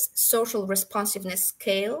them with social responsiveness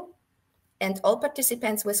scale, and all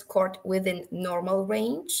participants were scored within normal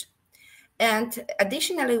range. And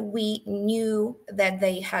additionally, we knew that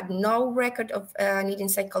they had no record of needing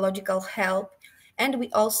psychological help, and we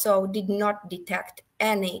also did not detect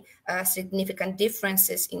any significant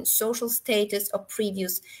differences in social status or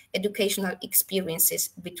previous educational experiences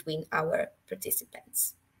between our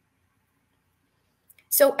participants.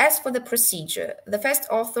 So as for the procedure, the first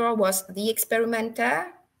author was the experimenter,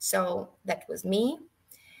 so that was me.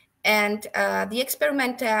 And the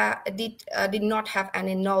experimenter did not have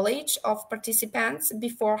any knowledge of participants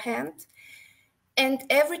beforehand. And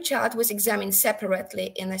every child was examined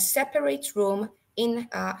separately in a separate room in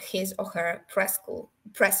his or her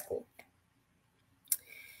preschool.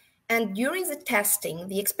 And during the testing,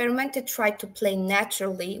 the experimenter tried to play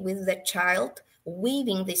naturally with the child,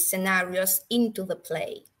 weaving these scenarios into the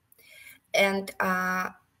play. And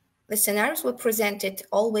the scenarios were presented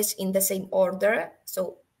always in the same order.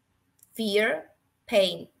 So fear,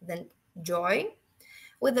 pain, then joy,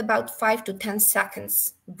 with about 5 to 10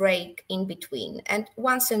 seconds break in between. And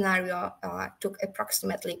one scenario took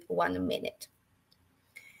approximately 1 minute.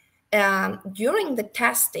 During the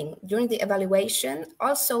testing, during the evaluation,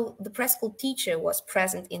 also the preschool teacher was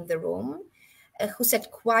present in the room, who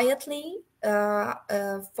sat quietly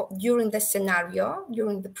during the scenario,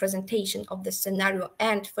 during the presentation of the scenario,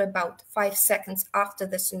 and for about 5 seconds after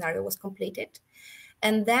the scenario was completed.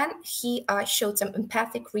 And then he showed some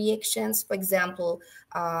empathic reactions, for example,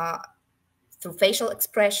 through facial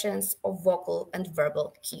expressions or vocal and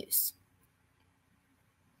verbal cues.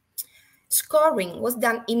 Scoring was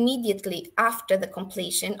done immediately after the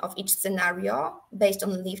completion of each scenario based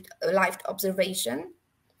on lived observation,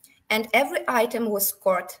 and every item was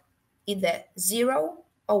scored either 0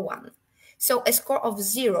 or 1. So a score of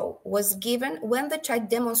 0 was given when the child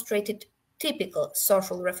demonstrated typical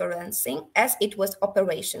social referencing as it was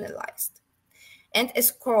operationalized. And a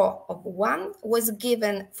score of 1 was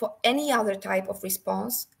given for any other type of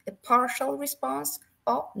response, a partial response,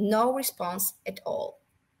 or no response at all.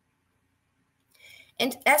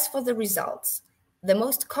 And as for the results, the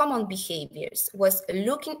most common behaviors was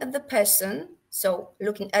looking at the person, so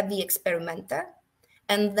looking at the experimenter,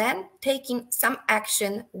 and then taking some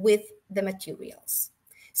action with the materials.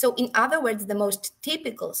 So in other words, the most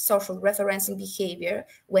typical social referencing behavior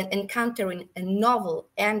when encountering a novel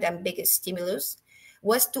and ambiguous stimulus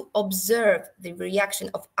was to observe the reaction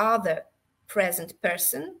of other present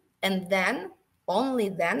person, and then, only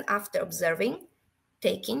then, after observing,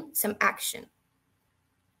 taking some action.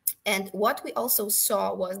 And what we also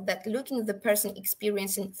saw was that looking at the person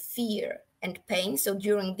experiencing fear and pain, so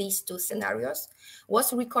during these two scenarios,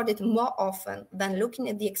 was recorded more often than looking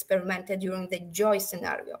at the experimenter during the joy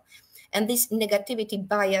scenario. And this negativity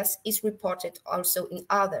bias is reported also in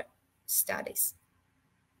other studies.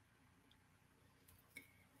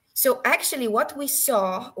 So actually what we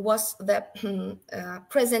saw was the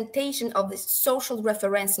presentation of this social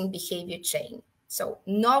referencing behavior chain. So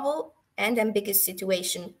novel and ambiguous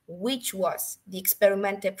situation, which was the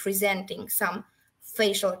experimenter presenting some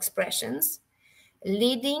facial expressions,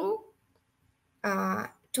 leading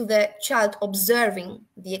to the child observing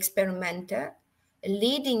the experimenter,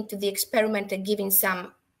 leading to the experimenter giving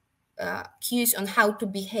some cues on how to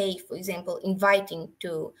behave, for example, inviting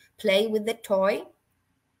to play with the toy,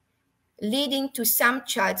 leading to some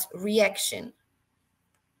child's reaction.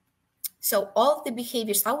 So all the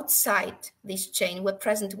behaviors outside this chain were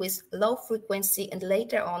present with low frequency and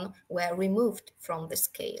later on were removed from the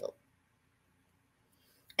scale.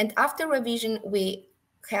 And after revision, we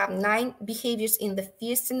have 9 behaviors in the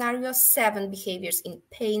fear scenario, 7 behaviors in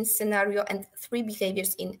pain scenario, and 3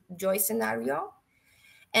 behaviors in joy scenario.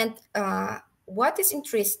 And what is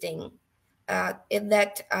interesting is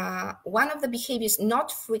that one of the behaviors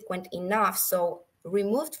not frequent enough, so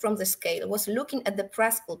removed from the scale, was looking at the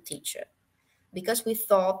preschool teacher, because we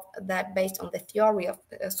thought that based on the theory of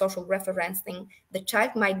social referencing, the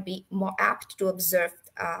child might be more apt to observe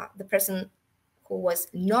the person who was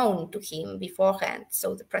known to him beforehand,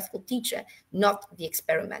 so the preschool teacher, not the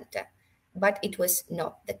experimenter, but it was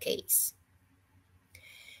not the case.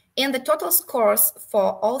 In the total scores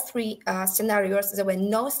for all 3 scenarios, there were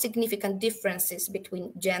no significant differences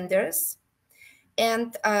between genders.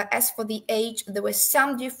 And as for the age, there were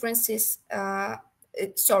some differences. There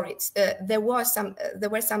were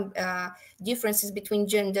some differences between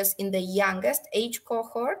genders in the youngest age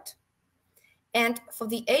cohort. And for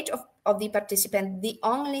the age of the participant, the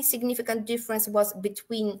only significant difference was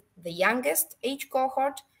between the youngest age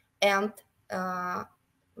cohort and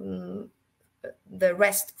the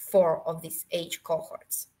rest 4 of these age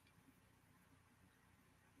cohorts.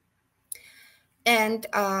 And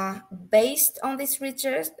based on this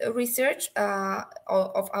research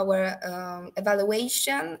of our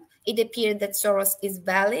evaluation, it appeared that SOROS is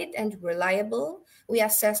valid and reliable. We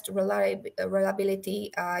assessed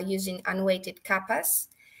reliability using unweighted kappas,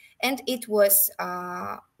 and it was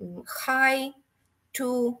high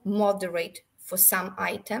to moderate for some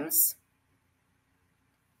items.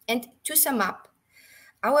 And to sum up,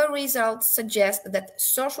 our results suggest that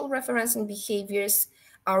social referencing behaviors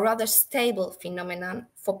are rather stable phenomenon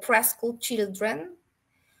for preschool children,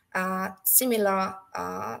 similar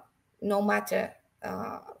no matter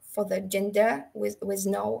for the gender, with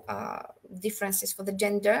no differences for the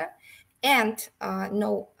gender, and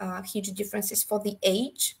no huge differences for the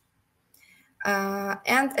age.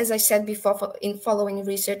 And as I said before, in following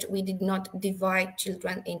research, we did not divide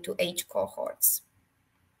children into age cohorts.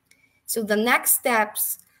 So the next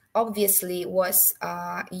steps obviously was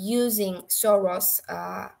using SOROS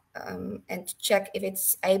and check if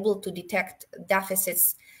it's able to detect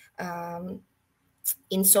deficits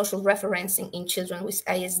in social referencing in children with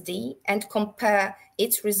ASD and compare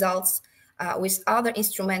its results with other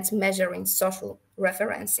instruments measuring social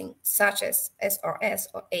referencing, such as SORS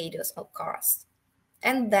or ADOS or CARS.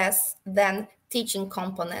 And thus then teaching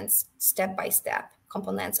components, step-by-step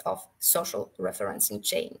components of social referencing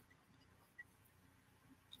chain.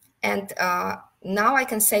 And now I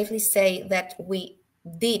can safely say that we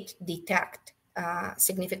did detect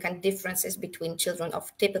significant differences between children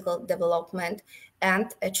of typical development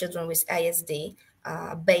and children with ASD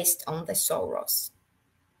based on the SOROS.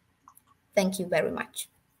 Thank you very much.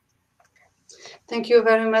 Thank you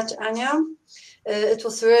very much, Ania. It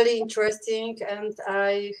was really interesting, and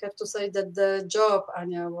I have to say that the job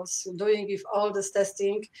Ania was doing with all this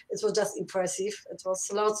testing, it was just impressive. It was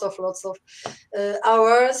lots of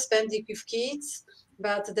hours spending with kids,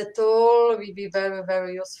 but the tool will be very,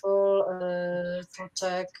 very useful to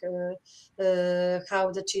check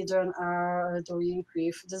how the children are doing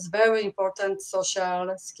with this very important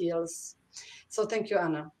social skills. So thank you,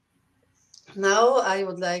 Anna. Now I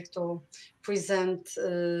would like to present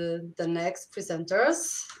the next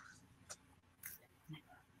presenters.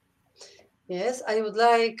 Yes, I would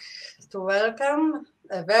like to welcome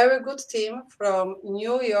a very good team from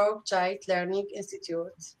New York Child Learning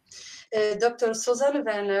Institute. Dr. Susan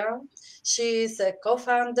Vener, she is a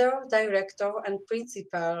co-founder, director, and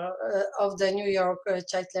principal of the New York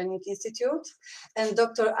Child Learning Institute. And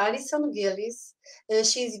Dr. Alison Gillis,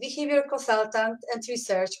 she is behavior consultant and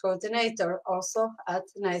research coordinator also at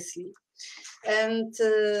NICE. And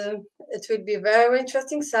it will be a very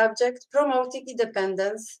interesting subject, promoting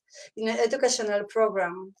independence in an educational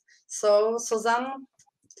program. So, Susan,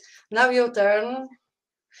 now your turn.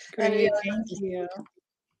 Great, thank you.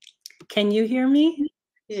 Can you hear me?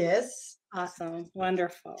 Yes. Awesome,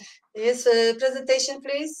 wonderful. Yes, presentation,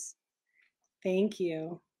 please. Thank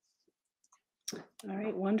you. All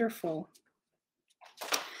right, wonderful.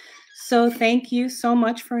 So thank you so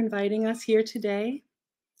much for inviting us here today.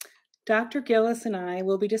 Dr. Gillis and I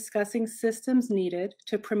will be discussing systems needed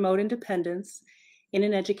to promote independence in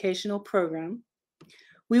an educational program.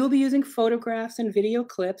 We will be using photographs and video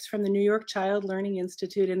clips from the New York Child Learning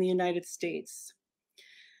Institute in the United States.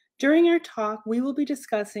 During our talk, we will be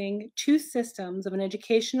discussing 2 systems of an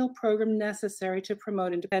educational program necessary to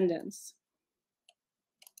promote independence.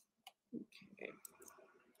 Okay.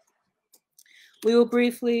 We will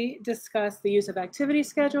briefly discuss the use of activity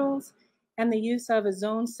schedules and the use of a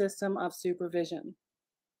zone system of supervision.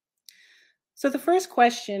 So the first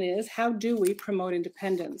question is, how do we promote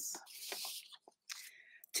independence?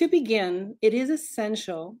 To begin, it is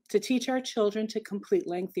essential to teach our children to complete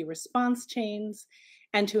lengthy response chains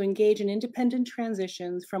and to engage in independent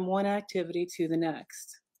transitions from one activity to the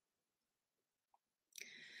next.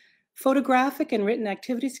 Photographic and written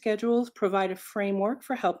activity schedules provide a framework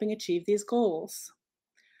for helping achieve these goals.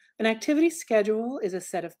 An activity schedule is a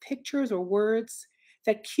set of pictures or words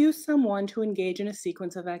that cue someone to engage in a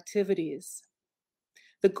sequence of activities.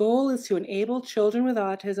 The goal is to enable children with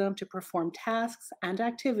autism to perform tasks and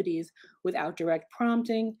activities without direct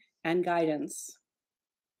prompting and guidance.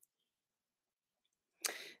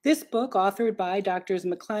 This book, authored by Drs.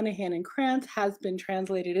 McClanahan and Krantz, has been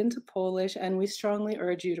translated into Polish, and we strongly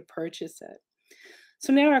urge you to purchase it.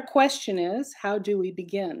 So now our question is, how do we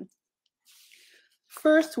begin?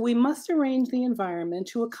 First, we must arrange the environment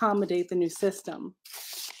to accommodate the new system.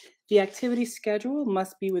 The activity schedule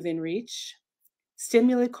must be within reach.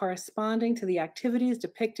 Stimuli corresponding to the activities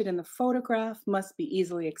depicted in the photograph must be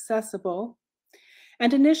easily accessible.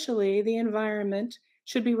 And initially, the environment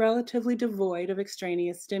should be relatively devoid of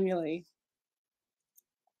extraneous stimuli.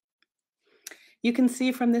 You can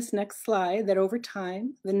see from this next slide that over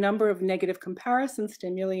time, the number of negative comparison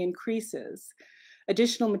stimuli increases.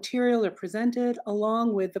 Additional material are presented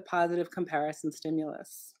along with the positive comparison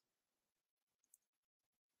stimulus.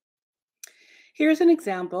 Here's an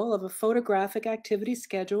example of a photographic activity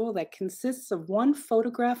schedule that consists of one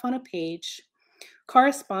photograph on a page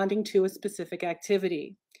corresponding to a specific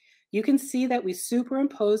activity. You can see that we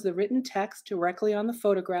superimpose the written text directly on the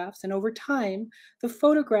photographs, and over time, the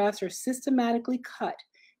photographs are systematically cut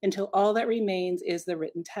until all that remains is the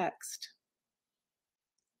written text.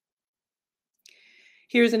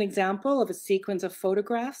 Here's an example of a sequence of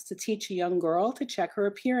photographs to teach a young girl to check her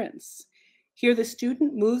appearance. Here, the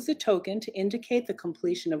student moves the token to indicate the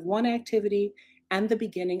completion of one activity and the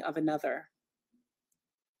beginning of another.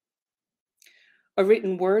 A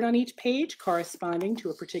written word on each page corresponding to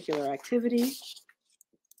a particular activity.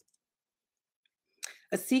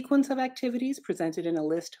 A sequence of activities presented in a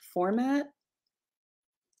list format.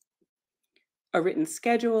 A written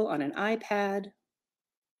schedule on an iPad.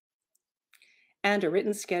 And a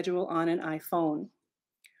written schedule on an iPhone.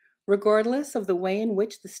 Regardless of the way in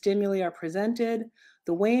which the stimuli are presented,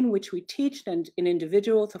 the way in which we teach an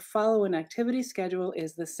individual to follow an activity schedule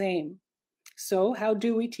is the same. So, how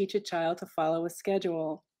do we teach a child to follow a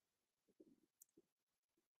schedule?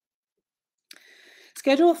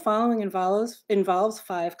 Schedule following involves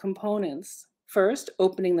 5 components. First,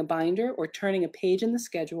 opening the binder or turning a page in the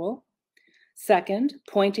schedule. Second,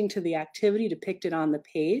 pointing to the activity depicted on the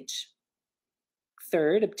page.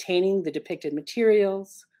 Third, obtaining the depicted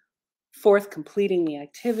materials. Fourth, completing the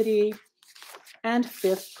activity. And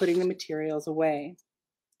fifth, putting the materials away.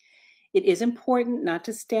 It is important not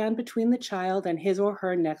to stand between the child and his or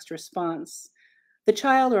her next response. The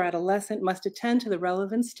child or adolescent must attend to the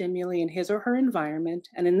relevant stimuli in his or her environment,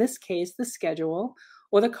 and in this case, the schedule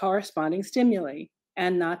or the corresponding stimuli,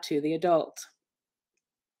 and not to the adult.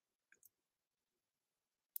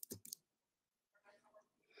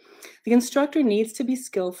 The instructor needs to be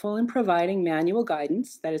skillful in providing manual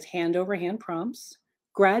guidance, that is hand-over-hand prompts,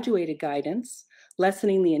 graduated guidance,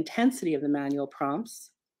 lessening the intensity of the manual prompts,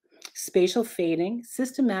 spatial fading,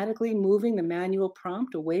 systematically moving the manual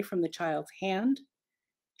prompt away from the child's hand,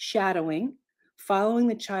 shadowing, following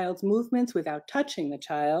the child's movements without touching the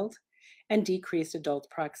child, and decreased adult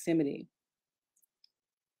proximity.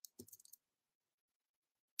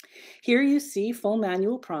 Here you see full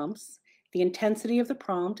manual prompts. The intensity of the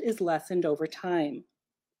prompt is lessened over time.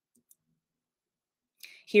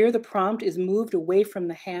 Here the prompt is moved away from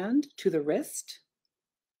the hand to the wrist.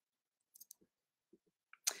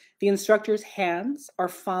 The instructor's hands are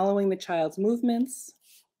following the child's movements.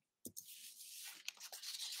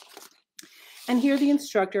 And here the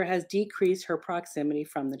instructor has decreased her proximity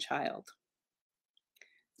from the child.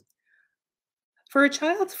 For a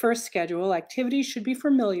child's first schedule, activities should be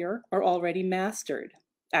familiar or already mastered.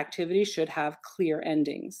 Activities should have clear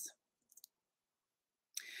endings.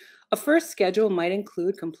 A first schedule might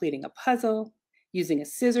include completing a puzzle, using a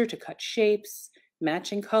scissor to cut shapes,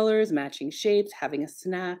 matching colors, matching shapes, having a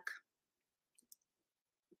snack.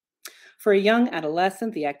 For a young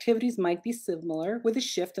adolescent, the activities might be similar with a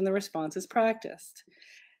shift in the responses practiced.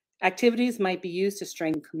 Activities might be used to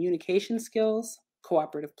strengthen communication skills,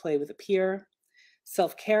 cooperative play with a peer,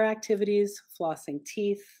 self-care activities, flossing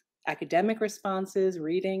teeth, academic responses,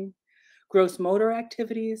 reading, gross motor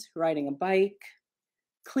activities, riding a bike,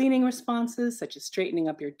 cleaning responses such as straightening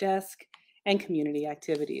up your desk, and community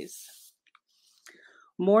activities.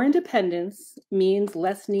 More independence means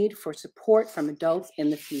less need for support from adults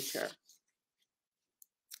in the future.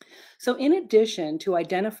 So in addition to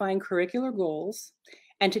identifying curricular goals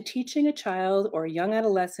and to teaching a child or a young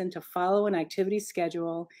adolescent to follow an activity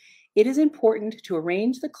schedule, it is important to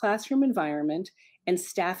arrange the classroom environment and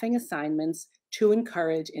staffing assignments to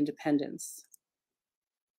encourage independence.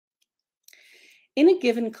 In a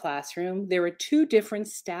given classroom, there are two different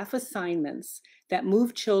staff assignments that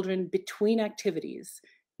move children between activities,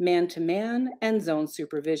 man-to-man and zone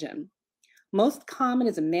supervision. Most common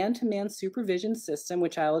is a man-to-man supervision system,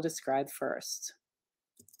 which I will describe first.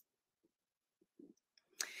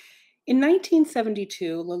 In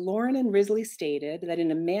 1972, LaLauren and Risley stated that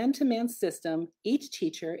in a man-to-man system, each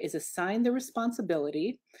teacher is assigned the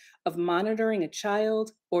responsibility of monitoring a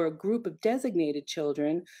child or a group of designated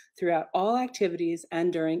children throughout all activities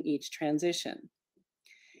and during each transition.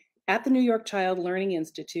 At the New York Child Learning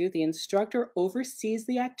Institute, the instructor oversees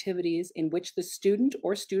the activities in which the student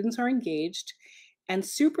or students are engaged and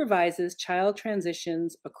supervises child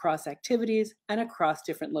transitions across activities and across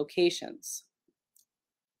different locations.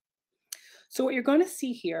 So what you're going to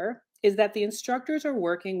see here is that the instructors are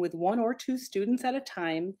working with one or two students at a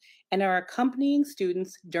time and are accompanying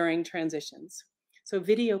students during transitions. So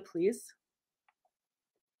video, please.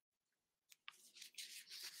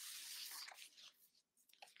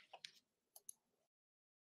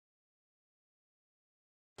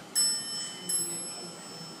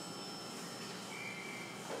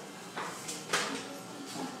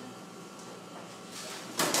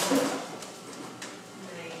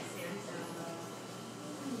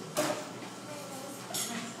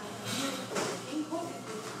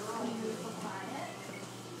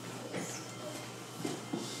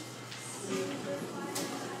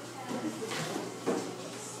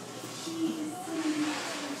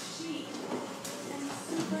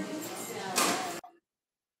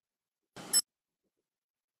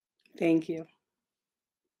 Thank you.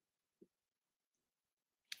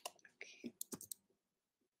 Okay.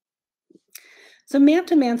 So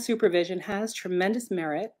man-to-man supervision has tremendous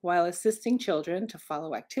merit while assisting children to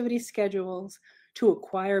follow activity schedules, to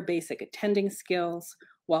acquire basic attending skills,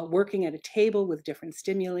 while working at a table with different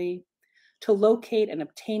stimuli, to locate and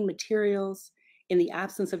obtain materials in the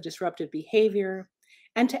absence of disruptive behavior,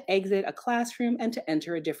 and to exit a classroom and to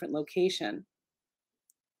enter a different location.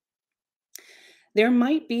 There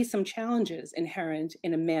might be some challenges inherent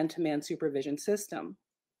in a man-to-man supervision system.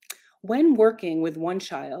 When working with one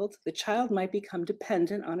child, the child might become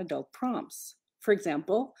dependent on adult prompts. For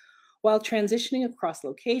example, while transitioning across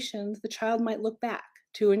locations, the child might look back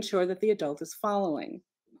to ensure that the adult is following.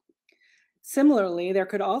 Similarly, there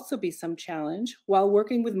could also be some challenge while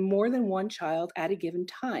working with more than one child at a given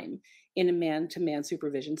time in a man-to-man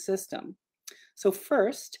supervision system. So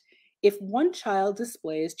first, if one child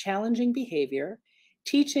displays challenging behavior,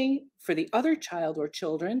 teaching for the other child or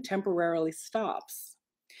children temporarily stops.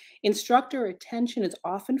 Instructor attention is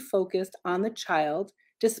often focused on the child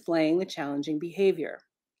displaying the challenging behavior.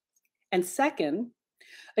 And second,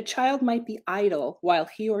 A child might be idle while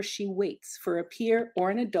he or she waits for a peer or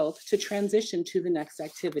an adult to transition to the next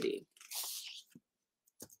activity.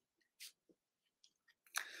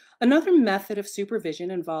 Another method of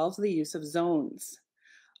supervision involves the use of zones.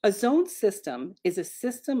 A zone system is a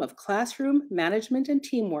system of classroom management and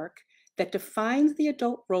teamwork that defines the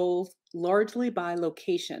adult roles largely by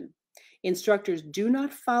location. Instructors do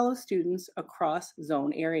not follow students across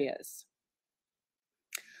zone areas.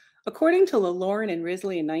 According to LaLauren and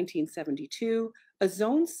Risley in 1972, a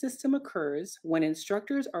zone system occurs when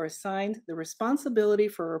instructors are assigned the responsibility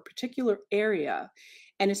for a particular area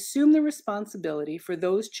and assume the responsibility for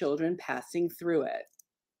those children passing through it.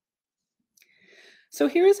 So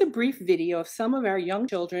here is a brief video of some of our young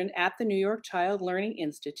children at the New York Child Learning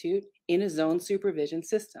Institute in a zone supervision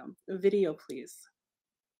system. A video, please.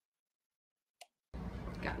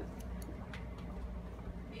 Got it.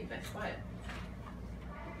 Hey, that's quiet.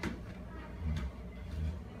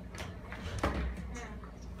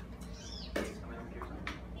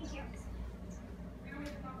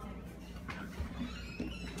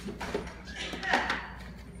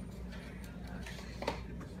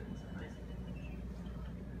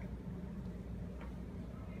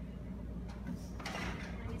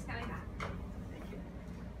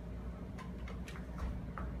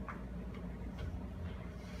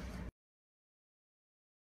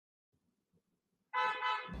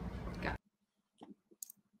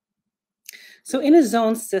 So in a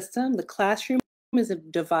zone system, the classroom is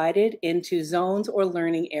divided into zones or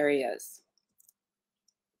learning areas.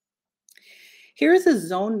 Here is a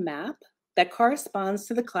zone map that corresponds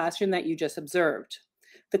to the classroom that you just observed.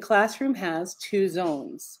 The classroom has 2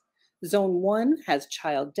 zones. Zone 1 has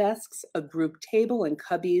child desks, a group table, and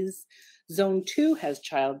cubbies. Zone 2 has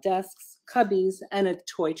child desks, cubbies, and a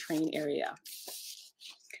toy train area.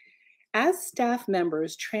 As staff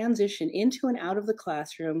members transition into and out of the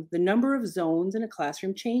classroom, the number of zones in a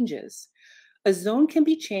classroom changes. A zone can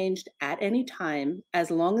be changed at any time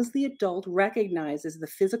as long as the adult recognizes the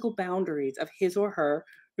physical boundaries of his or her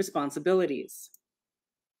responsibilities.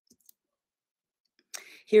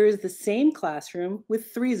 Here is the same classroom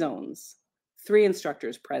with 3 zones, 3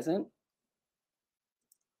 instructors present.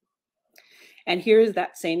 And here is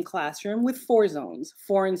that same classroom with 4 zones,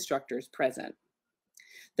 4 instructors present.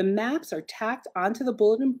 The maps are tacked onto the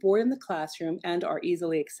bulletin board in the classroom and are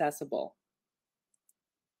easily accessible.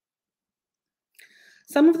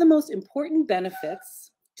 Some of the most important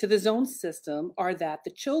benefits to the zone system are that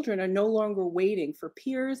the children are no longer waiting for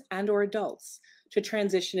peers and/or adults to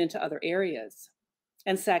transition into other areas.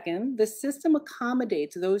 And second, the system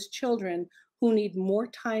accommodates those children who need more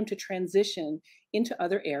time to transition into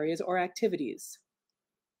other areas or activities.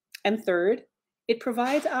 And third, it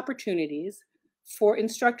provides opportunities for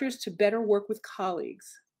instructors to better work with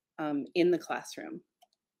colleagues in the classroom.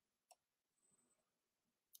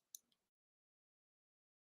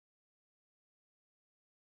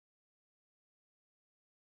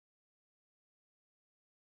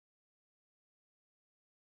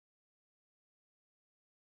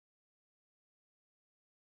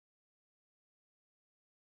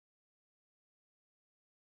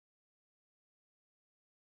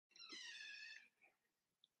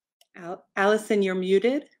 Alison, you're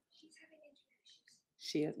muted.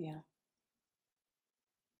 She is, yeah.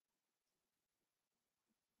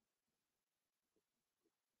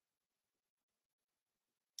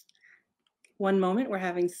 One moment, we're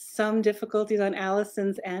having some difficulties on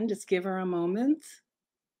Alison's end. Just give her a moment.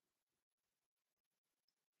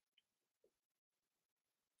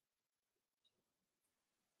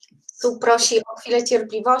 Tu prosi o chwilę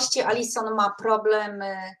cierpliwości. Alison ma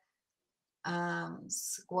problemy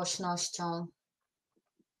z głośnością.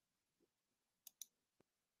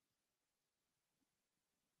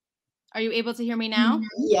 Are you able to hear me now?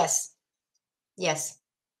 Yes. Yes.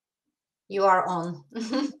 You are on.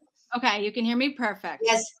 Okay, you can hear me perfect.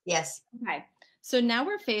 Yes, yes. Okay, so now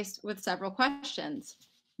we're faced with several questions.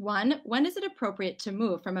 1, when is it appropriate to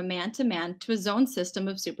move from a man-to-man to a zone system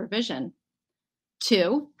of supervision?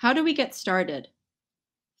 2, how do we get started?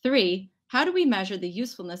 3, how do we measure the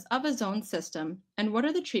usefulness of a zone system, and what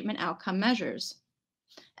are the treatment outcome measures?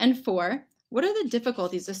 And 4, what are the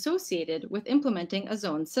difficulties associated with implementing a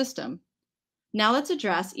zone system? Now let's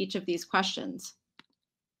address each of these questions.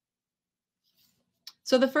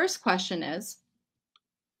 So the first question is,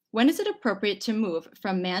 when is it appropriate to move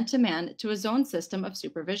from man-to-man to a zone system of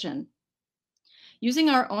supervision? Using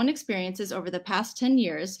our own experiences over the past 10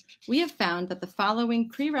 years, we have found that the following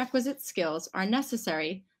prerequisite skills are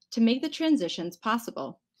necessary to make the transitions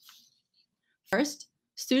possible. First,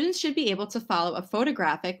 students should be able to follow a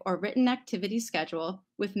photographic or written activity schedule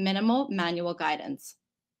with minimal manual guidance.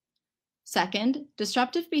 Second,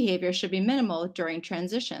 disruptive behavior should be minimal during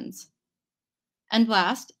transitions. And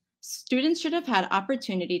last, students should have had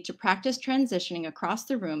opportunity to practice transitioning across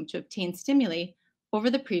the room to obtain stimuli over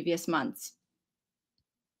the previous months.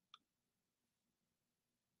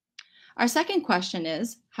 Our second question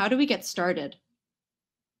is, how do we get started?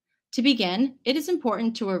 To begin, it is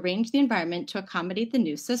important to arrange the environment to accommodate the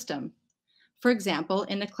new system. For example,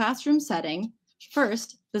 in a classroom setting,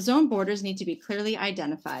 first, the zone borders need to be clearly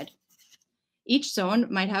identified. Each zone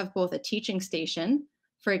might have both a teaching station,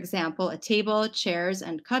 for example, a table, chairs,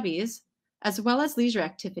 and cubbies, as well as leisure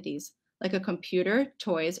activities, like a computer,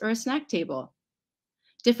 toys, or a snack table.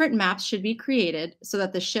 Different maps should be created so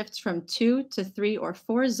that the shifts from 2 to 3 or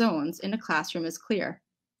 4 zones in a classroom is clear.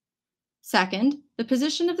 Second, the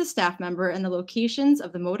position of the staff member and the locations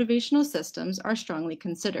of the motivational systems are strongly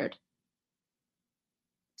considered.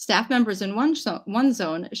 Staff members in one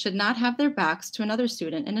zone should not have their backs to another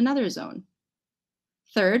student in another zone.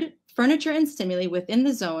 Third, furniture and stimuli within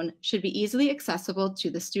the zone should be easily accessible to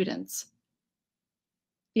the students.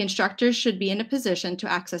 The instructors should be in a position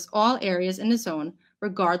to access all areas in a zone,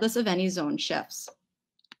 regardless of any zone shifts.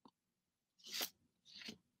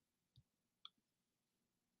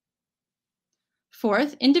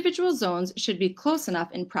 Fourth, individual zones should be close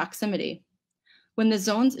enough in proximity. When the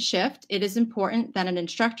zones shift, it is important that an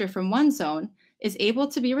instructor from one zone is able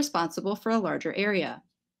to be responsible for a larger area.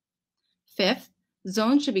 Fifth,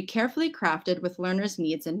 zones should be carefully crafted with learners'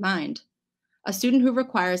 needs in mind. A student who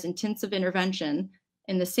requires intensive intervention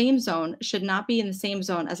in the same zone should not be in the same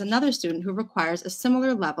zone as another student who requires a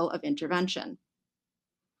similar level of intervention.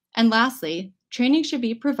 And lastly, training should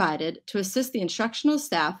be provided to assist the instructional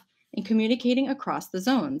staff in communicating across the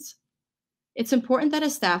zones. It's important that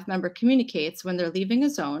a staff member communicates when they're leaving a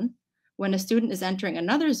zone, when a student is entering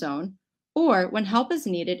another zone, or when help is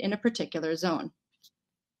needed in a particular zone.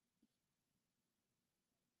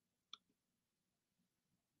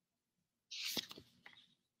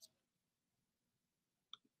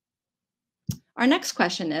 Our next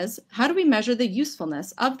question is, how do we measure the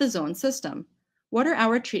usefulness of the zone system? What are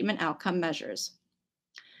our treatment outcome measures?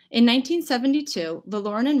 In 1972,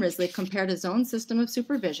 Lalorn and Risley compared a zone system of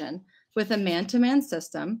supervision with a man-to-man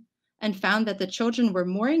system and found that the children were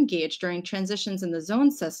more engaged during transitions in the zone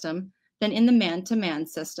system than in the man-to-man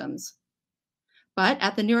systems. But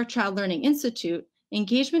at the New York Child Learning Institute,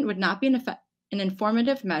 engagement would not be an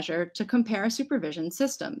informative measure to compare supervision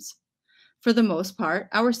systems. For the most part,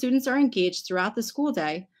 our students are engaged throughout the school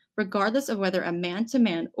day, regardless of whether a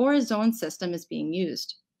man-to-man or a zone system is being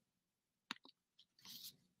used.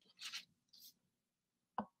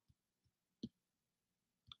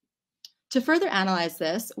 To further analyze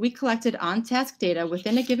this, we collected on-task data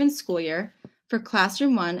within a given school year for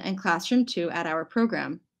Classroom 1 and Classroom 2 at our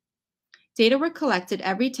program. Data were collected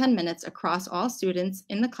every 10 minutes across all students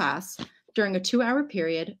in the class during a 2-hour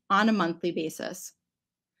period on a monthly basis.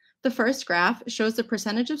 The first graph shows the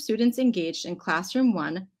percentage of students engaged in Classroom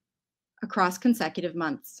 1 across consecutive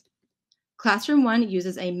months. Classroom 1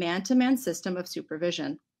 uses a man-to-man system of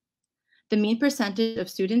supervision. The mean percentage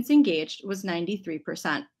of students engaged was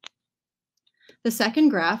 93%. The second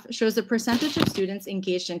graph shows the percentage of students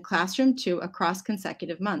engaged in Classroom 2 across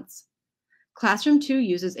consecutive months. Classroom 2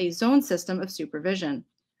 uses a zone system of supervision.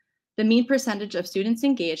 The mean percentage of students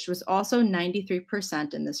engaged was also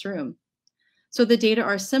 93% in this room. So the data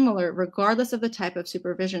are similar regardless of the type of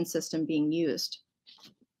supervision system being used.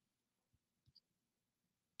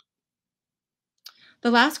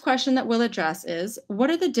 The last question that we'll address is, what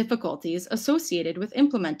are the difficulties associated with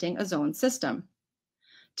implementing a zone system?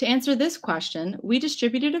 To answer this question, we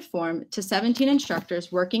distributed a form to 17 instructors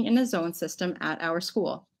working in a zone system at our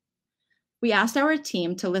school. We asked our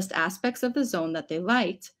team to list aspects of the zone that they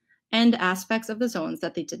liked and aspects of the zones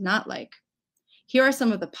that they did not like. Here are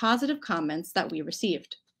some of the positive comments that we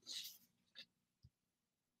received.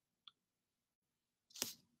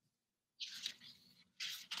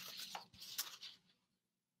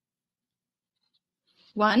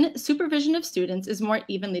 One, supervision of students is more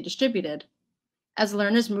evenly distributed. As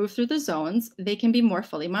learners move through the zones, they can be more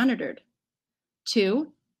fully monitored.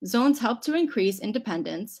 2, zones help to increase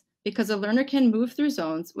independence because a learner can move through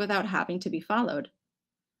zones without having to be followed.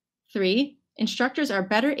 3, instructors are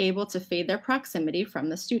better able to fade their proximity from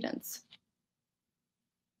the students.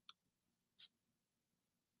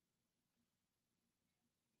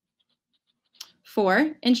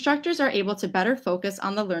 4, instructors are able to better focus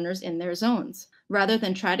on the learners in their zones, rather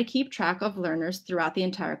than try to keep track of learners throughout the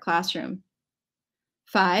entire classroom.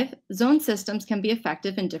 5, zone systems can be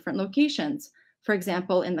effective in different locations, for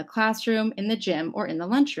example, in the classroom, in the gym, or in the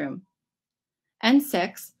lunchroom. And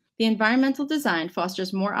 6, the environmental design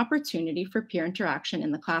fosters more opportunity for peer interaction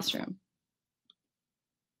in the classroom.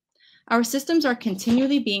 Our systems are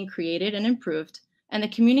continually being created and improved, and the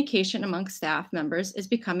communication among staff members is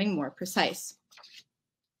becoming more precise.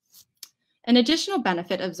 An additional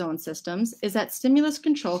benefit of zone systems is that stimulus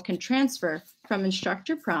control can transfer from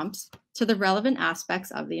instructor prompts to the relevant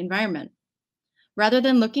aspects of the environment. Rather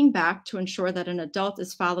than looking back to ensure that an adult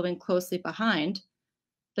is following closely behind,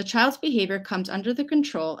 the child's behavior comes under the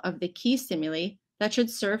control of the key stimuli that should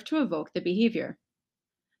serve to evoke the behavior.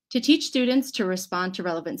 To teach students to respond to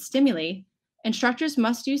relevant stimuli, instructors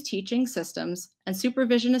must use teaching systems and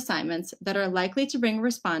supervision assignments that are likely to bring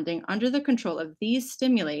responding under the control of these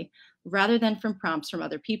stimuli rather than from prompts from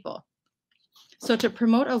other people. So to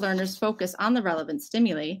promote a learner's focus on the relevant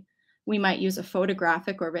stimuli, we might use a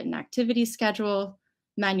photographic or written activity schedule,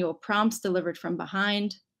 manual prompts delivered from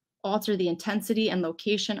behind, alter the intensity and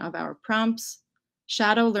location of our prompts,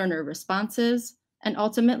 shadow learner responses, and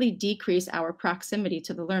ultimately decrease our proximity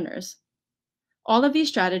to the learners. All of these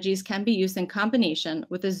strategies can be used in combination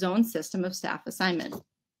with a zone system of staff assignment.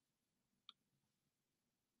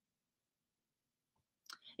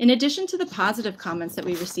 In addition to the positive comments that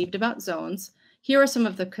we received about zones, here are some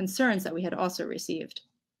of the concerns that we had also received.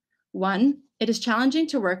 1, it is challenging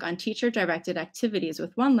to work on teacher-directed activities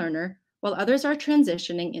with one learner while others are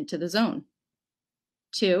transitioning into the zone.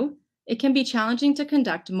 2, it can be challenging to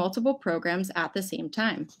conduct multiple programs at the same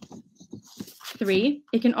time. 3,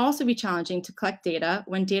 it can also be challenging to collect data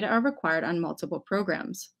when data are required on multiple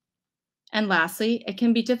programs. And lastly, it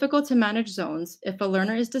can be difficult to manage zones if a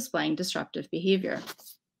learner is displaying disruptive behavior.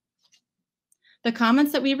 The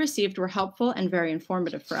comments that we received were helpful and very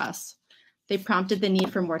informative for us. They prompted the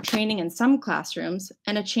need for more training in some classrooms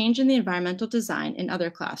and a change in the environmental design in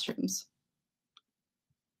other classrooms.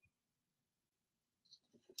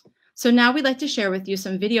 So now we'd like to share with you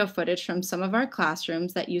some video footage from some of our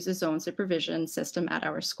classrooms that use a zone supervision system at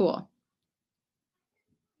our school.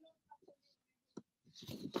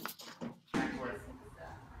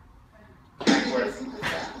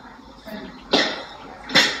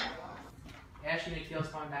 Ashley McKeel's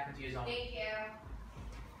coming back into your zone. Thank you.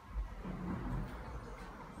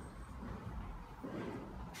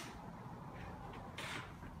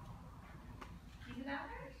 You got her?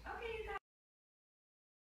 Okay, you got her.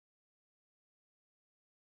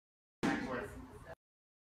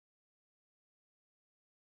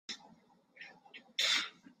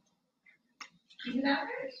 You got her?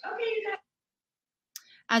 Okay, you got her.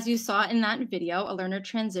 As you saw in that video, a learner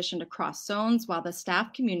transitioned across zones while the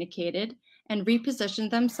staff communicated and repositioned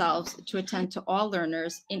themselves to attend to all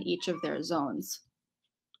learners in each of their zones.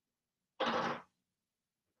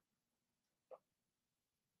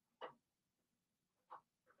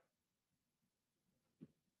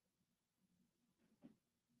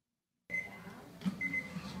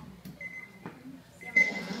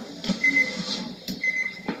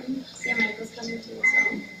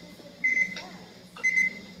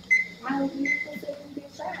 How beautiful they can be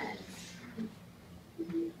friends.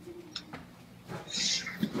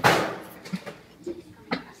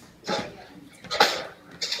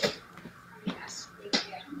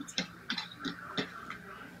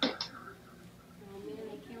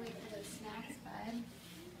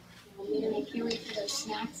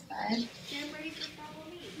 Snacks, bud. Get ready to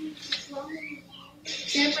follow me.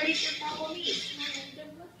 Get ready to follow me.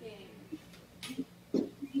 Good looking.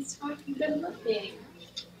 He's fucking good looking.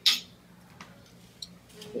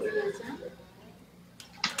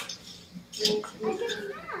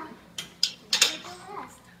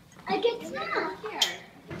 I get snack. Here.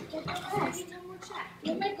 Get the rest. One more check.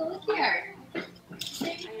 You might go here. I know,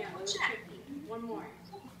 it was tricky. One more.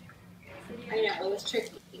 I know, it was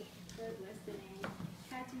tricky. Good listening.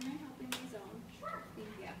 Kat, do you mind helping me zone? Sure.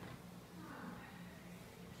 Thank you.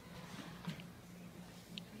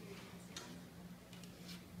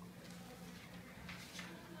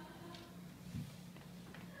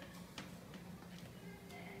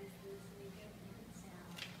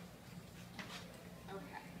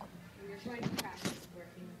 Okay. And you're going to practice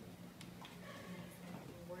working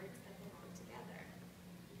words that belong together.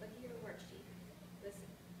 Look at your worksheet. Listen.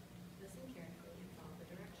 Listen carefully and follow the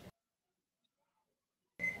direction.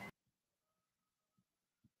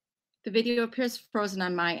 The video appears frozen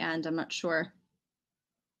on my end. I'm not sure.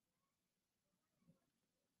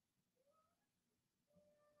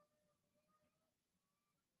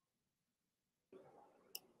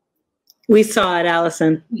 We saw it,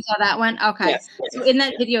 Alison. You saw that one? Okay. Yes. So in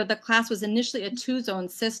that video, the class was initially a 2-zone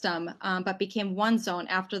system, but became 1 zone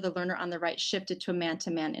after the learner on the right shifted to a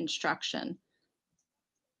man-to-man instruction.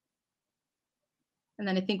 And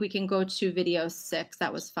then I think we can go to video 6.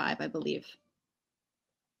 That was 5, I believe.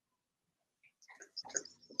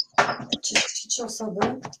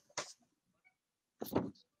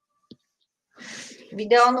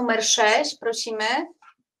 Wideo numer 6, prosimy.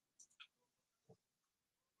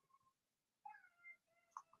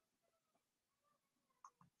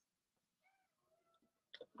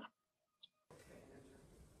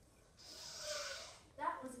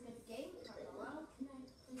 That was a good game, Carmelo. Can I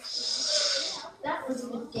please see it? That was a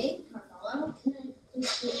good game, Carmelo. Can I please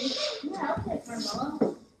see it? Yeah, okay,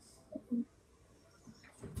 Carmelo.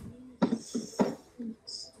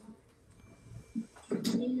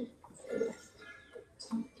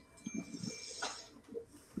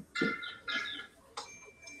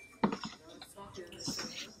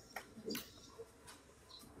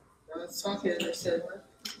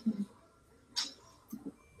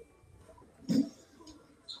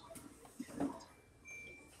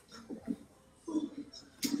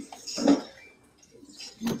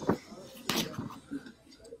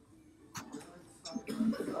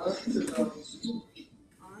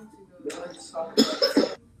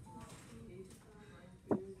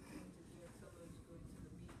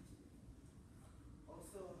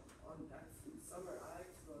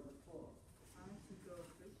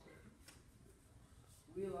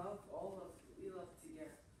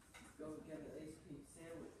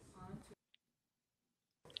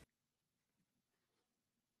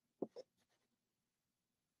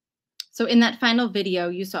 So in that final video,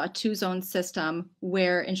 you saw a 2-zone system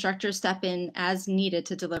where instructors step in as needed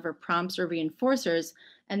to deliver prompts or reinforcers,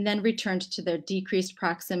 and then returned to their decreased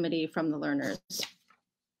proximity from the learners.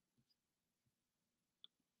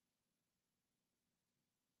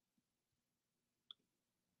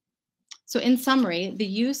 So in summary, the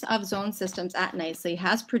use of zone systems at Nicely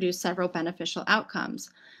has produced several beneficial outcomes,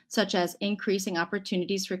 such as increasing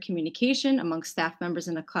opportunities for communication among staff members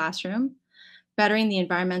in a classroom, bettering the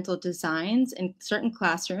environmental designs in certain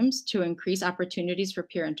classrooms to increase opportunities for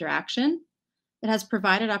peer interaction. It has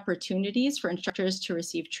provided opportunities for instructors to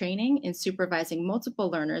receive training in supervising multiple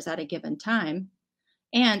learners at a given time.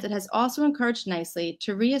 And it has also encouraged Nicely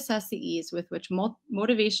to reassess the ease with which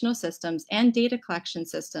motivational systems and data collection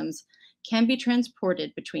systems can be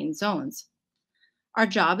transported between zones. Our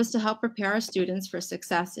job is to help prepare our students for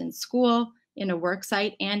success in school, in a work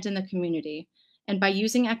site, and in the community. And by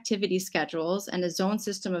using activity schedules and a zone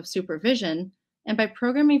system of supervision, and by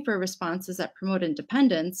programming for responses that promote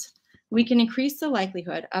independence, we can increase the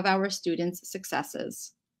likelihood of our students'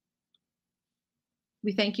 successes.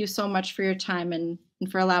 We thank you so much for your time and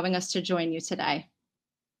for allowing us to join you today.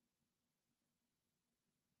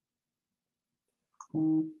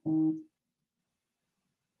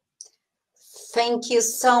 Thank you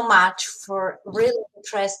so much for really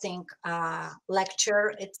interesting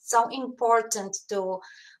lecture. It's so important to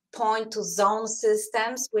point to zone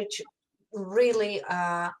systems, which really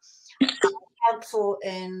are helpful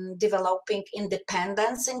in developing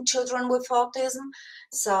independence in children with autism.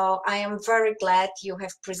 So I am very glad you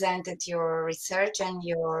have presented your research and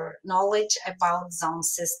your knowledge about zone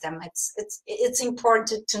system. It's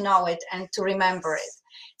important to know it and to remember it.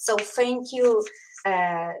 So thank you,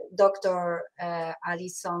 Dr.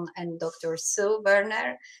 Alison and Dr. Sue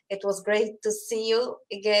Vener. It was great to see you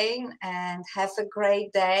again, and have a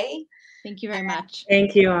great day. Thank you very much.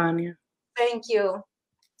 Thank you, Anya. Thank you.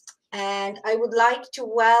 And I would like to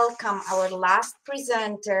welcome our last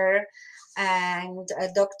presenter, and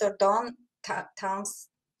Dr. Don Townsend.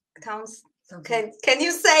 Can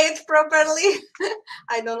you say it properly?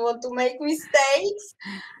 I don't want to make mistakes.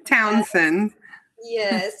 Townsend.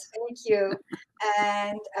 Yes, thank you.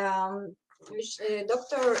 And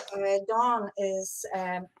Dr. Dawn is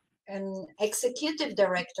an executive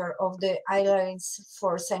director of the Alliance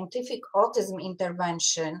for Scientific Autism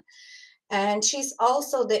Intervention. And she's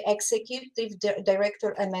also the executive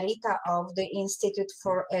director emerita of the Institute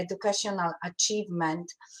for Educational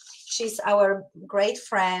Achievement. She's our great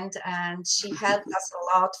friend, and she helped us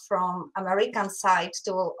a lot from American side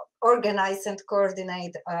to organize and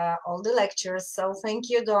coordinate all the lectures. So thank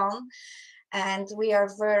you, Dawn. And we are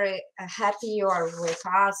very happy you are with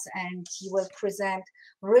us, and you will present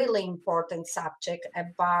really important subject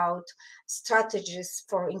about strategies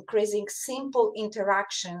for increasing simple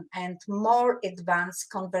interaction and more advanced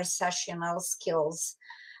conversational skills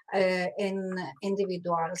in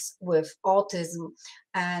individuals with autism.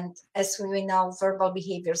 And as we know, verbal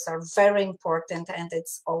behaviors are very important, and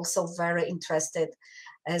it's also very interested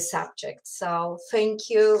subject. So thank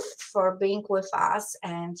you for being with us,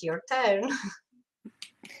 and your turn.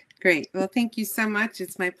 Great. Well, thank you so much.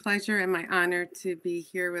 It's my pleasure and my honor to be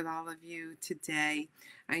here with all of you today.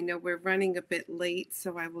 I know we're running a bit late,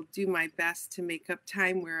 so I will do my best to make up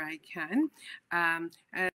time where I can.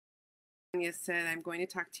 As Sonia said, I'm going to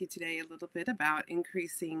talk to you today a little bit about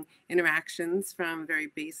increasing interactions from very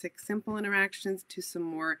basic, simple interactions to some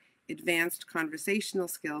more advanced conversational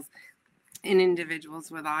skills in individuals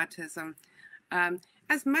with autism.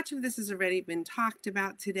 As much of this has already been talked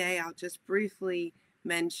about today, I'll just briefly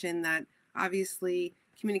mention that obviously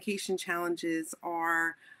communication challenges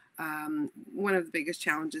are one of the biggest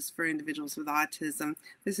challenges for individuals with autism.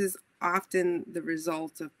 This is often the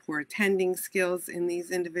result of poor attending skills in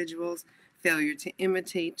these individuals, failure to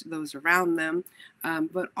imitate those around them,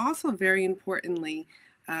 but also very importantly,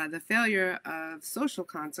 the failure of social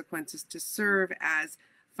consequences to serve as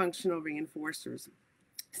functional reinforcers.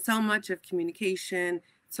 So much of communication,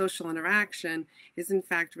 social interaction is in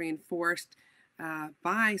fact reinforced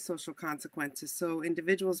by social consequences. So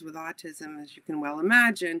individuals with autism, as you can well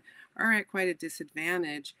imagine, are at quite a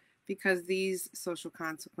disadvantage because these social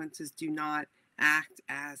consequences do not act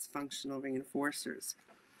as functional reinforcers.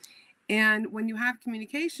 And when you have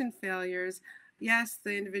communication failures, yes,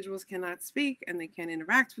 the individuals cannot speak and they can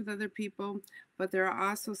interact with other people, but there are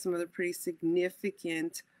also some other pretty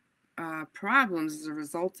significant problems as a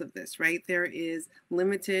result of this, right? There is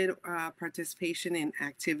limited participation in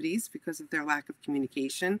activities because of their lack of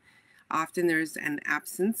communication. Often there's an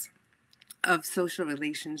absence of social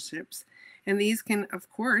relationships, and these can, of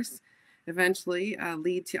course, eventually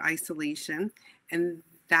lead to isolation, and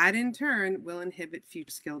that in turn will inhibit future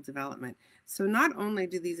skill development. So not only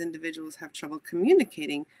do these individuals have trouble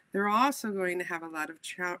communicating, they're also going to have a lot of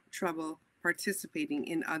trouble participating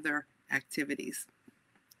in other activities.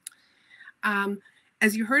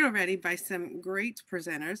 As you heard already by some great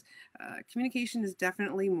presenters, communication is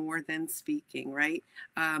definitely more than speaking, right?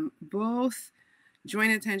 Both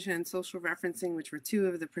joint attention and social referencing, which were two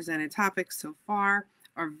of the presented topics so far,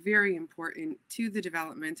 are very important to the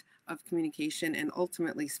development of communication and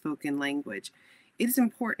ultimately spoken language. It is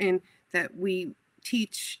important that we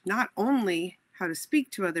teach not only how to speak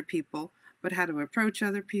to other people, but how to approach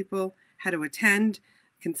other people, how to attend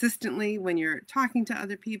consistently when you're talking to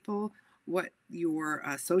other people, what your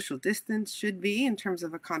social distance should be in terms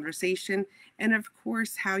of a conversation, and of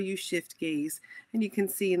course how you shift gaze. And you can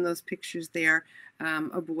see in those pictures there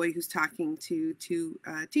a boy who's talking to two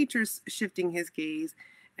teachers, shifting his gaze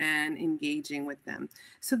and engaging with them.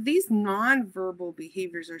 So these nonverbal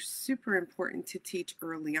behaviors are super important to teach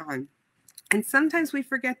early on. And sometimes we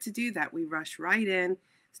forget to do that. We rush right in,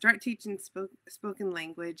 start teaching spoken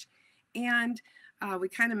language, and we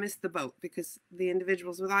kind of miss the boat because the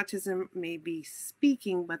individuals with autism may be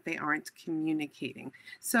speaking, but they aren't communicating.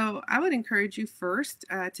 So I would encourage you first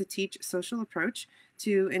to teach social approach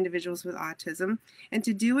to individuals with autism and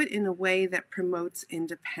to do it in a way that promotes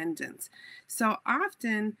independence. So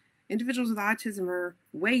often individuals with autism are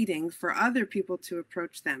waiting for other people to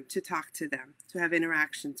approach them, to talk to them, to have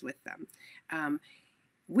interactions with them.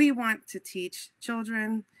 We want to teach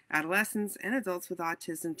children, adolescents, and adults with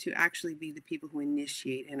autism to actually be the people who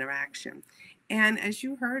initiate interaction. And as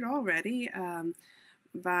you heard already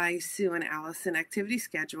by Sue and Alison, activity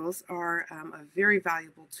schedules are a very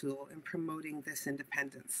valuable tool in promoting this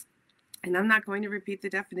independence. And I'm not going to repeat the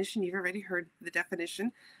definition. You've already heard the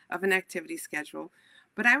definition of an activity schedule,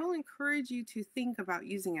 but I will encourage you to think about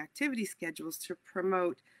using activity schedules to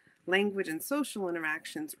promote language and social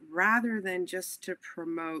interactions rather than just to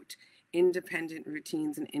promote independent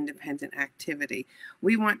routines and independent activity.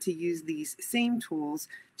 We want to use these same tools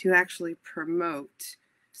to actually promote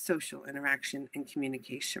social interaction and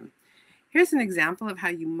communication. Here's an example of how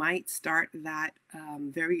you might start that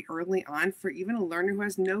very early on for even a learner who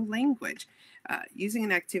has no language. Using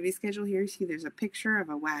an activity schedule here, you see there's a picture of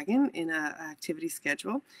a wagon in an activity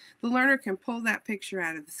schedule. The learner can pull that picture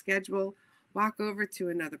out of the schedule, walk over to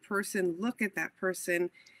another person, look at that person,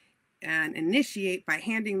 and initiate by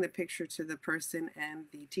handing the picture to the person, and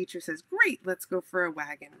the teacher says, great, let's go for a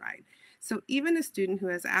wagon ride. So even a student who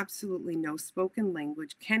has absolutely no spoken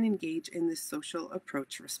language can engage in this social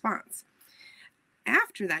approach response.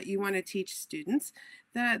 After that, you want to teach students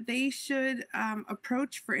that they should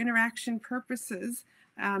approach for interaction purposes,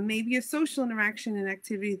 maybe a social interaction and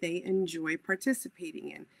activity they enjoy participating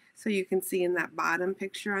in. So you can see in that bottom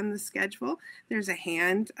picture on the schedule, there's a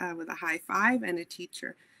hand with a high five and a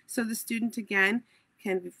teacher. So the student, again,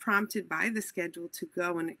 can be prompted by the schedule to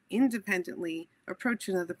go and independently approach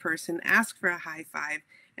another person, ask for a high five,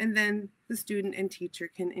 and then the student and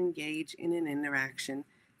teacher can engage in an interaction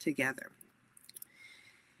together.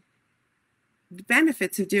 The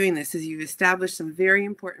benefits of doing this is you've established some very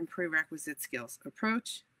important prerequisite skills: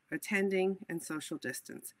 approach, attending, and social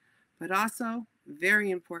distance. but also, very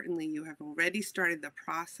importantly, you have already started the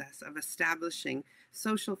process of establishing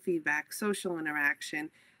social feedback, social interaction,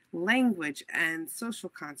 language, and social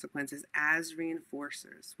consequences as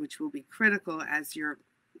reinforcers, which will be critical as you're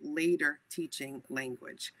later teaching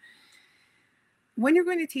language. When you're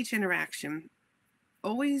going to teach interaction,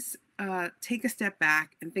 always take a step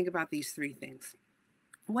back and think about these three things.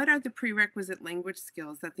 What are the prerequisite language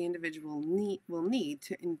skills that the individual will need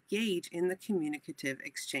to engage in the communicative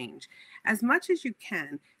exchange? As much as you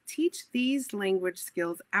can, teach these language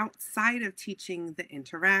skills outside of teaching the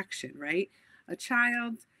interaction, right? A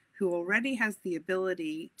child who already has the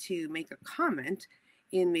ability to make a comment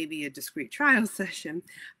in maybe a discrete trial session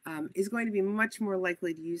is going to be much more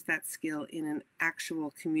likely to use that skill in an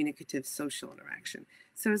actual communicative social interaction.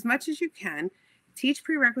 So as much as you can, teach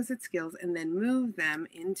prerequisite skills and then move them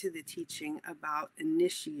into the teaching about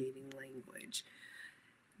initiating language.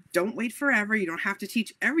 Don't wait forever. You don't have to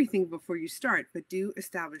teach everything before you start, but do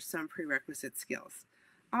establish some prerequisite skills.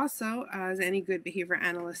 Also, as any good behavior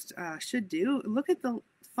analyst should do, look at the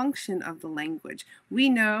function of the language. We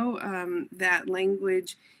know that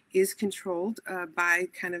language is controlled by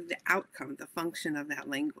kind of the outcome, the function of that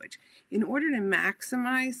language. In order to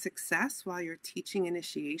maximize success while you're teaching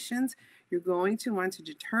initiations, you're going to want to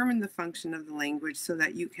determine the function of the language so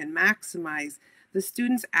that you can maximize the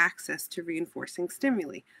student's access to reinforcing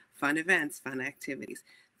stimuli, fun events, fun activities.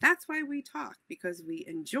 That's why we talk, because we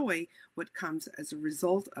enjoy what comes as a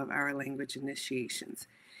result of our language initiations.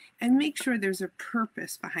 And make sure there's a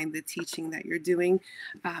purpose behind the teaching that you're doing.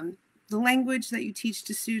 The language that you teach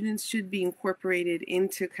to students should be incorporated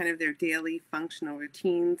into kind of their daily functional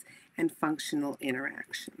routines and functional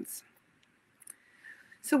interactions.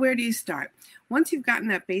 So where do you start? Once you've gotten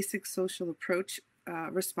that basic social approach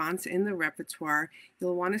response in the repertoire,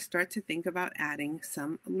 you'll want to start to think about adding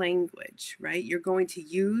some language, right? You're going to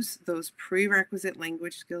use those prerequisite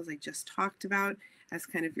language skills I just talked about as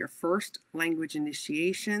kind of your first language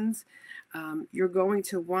initiations. You're going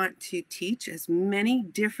to want to teach as many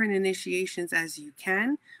different initiations as you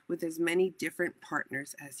can with as many different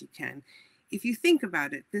partners as you can. If you think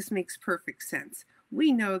about it, this makes perfect sense.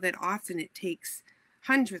 We know that often it takes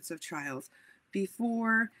hundreds of trials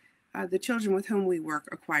before the children with whom we work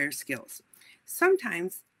acquire skills.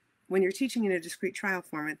 Sometimes when you're teaching in a discrete trial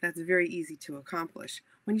format, that's very easy to accomplish.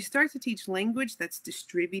 When you start to teach language that's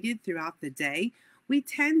distributed throughout the day, we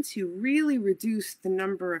tend to really reduce the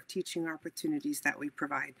number of teaching opportunities that we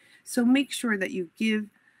provide. So make sure that you give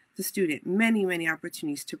the student many, many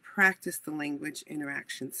opportunities to practice the language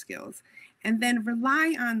interaction skills. And then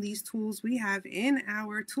rely on these tools we have in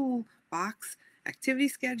our toolbox, activity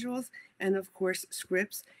schedules, and of course,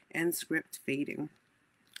 scripts and script fading.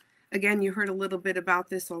 Again, you heard a little bit about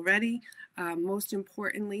this already. Most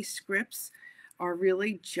importantly, scripts are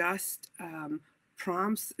really just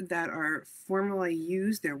prompts that are formally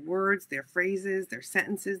used, their words, their phrases, their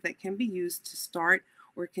sentences that can be used to start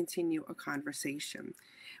or continue a conversation.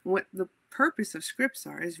 What the purpose of scripts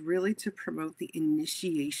are is really to promote the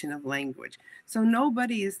initiation of language. So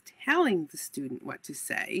nobody is telling the student what to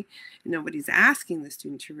say. Nobody's asking the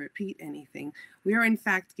student to repeat anything. We are in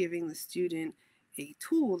fact giving the student a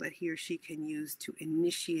tool that he or she can use to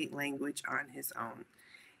initiate language on his own.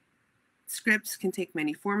 Scripts can take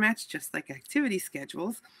many formats, just like activity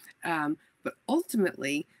schedules, but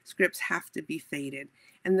ultimately scripts have to be faded.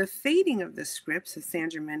 And the fading of the scripts, as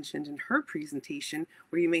Sandra mentioned in her presentation,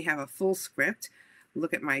 where you may have a full script,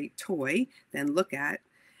 look at my toy, then look at,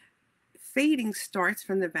 fading starts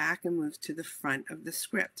from the back and moves to the front of the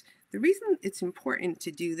script. The reason it's important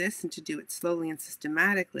to do this and to do it slowly and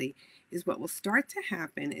systematically is what will start to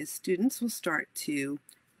happen is students will start to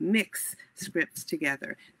mix scripts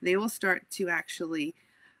together. They will start to actually,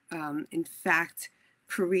 in fact,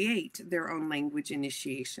 create their own language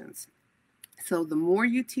initiations. So the more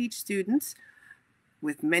you teach students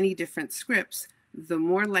with many different scripts, the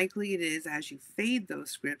more likely it is as you fade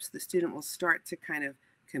those scripts, the student will start to kind of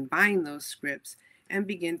combine those scripts and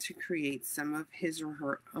begin to create some of his or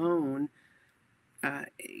her own,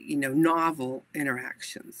 novel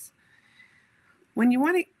interactions. When you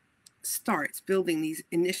want to start building these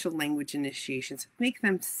initial language initiations, make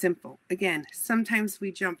them simple. Again, sometimes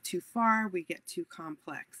we jump too far, we get too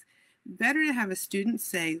complex. Better to have a student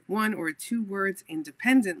say 1 or 2 words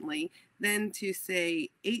independently than to say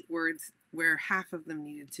 8 words where half of them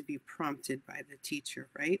needed to be prompted by the teacher,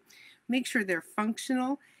 right? Make sure they're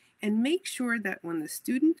functional and make sure that when the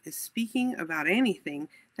student is speaking about anything,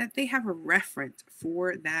 that they have a referent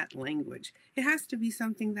for that language. It has to be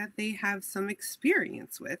something that they have some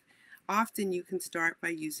experience with. Often you can start by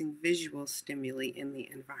using visual stimuli in the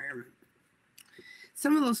environment.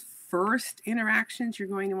 Some of those first interactions you're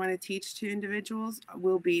going to want to teach to individuals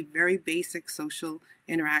will be very basic social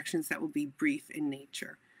interactions that will be brief in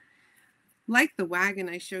nature. Like the wagon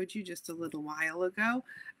I showed you just a little while ago,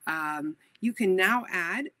 you can now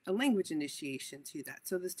add a language initiation to that.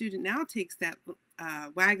 So the student now takes that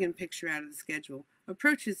wagon picture out of the schedule,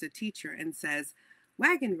 approaches the teacher and says,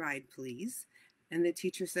 "Wagon ride, please." And the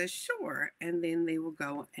teacher says, "Sure." And then they will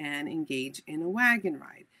go and engage in a wagon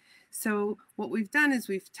ride. So what we've done is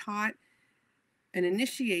we've taught an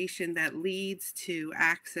initiation that leads to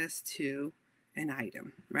access to an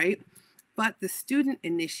item, right? But the student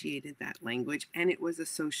initiated that language and it was a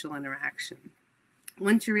social interaction.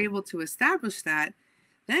 Once you're able to establish that,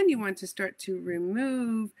 then you want to start to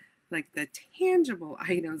remove like the tangible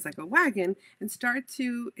items like a wagon and start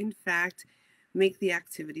to, in fact, make the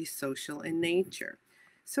activity social in nature.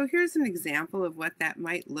 So here's an example of what that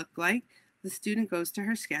might look like. The student goes to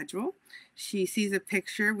her schedule. She sees a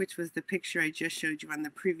picture, which was the picture I just showed you on the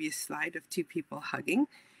previous slide of two people hugging.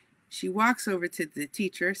 She walks over to the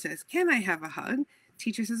teacher, says, "Can I have a hug?"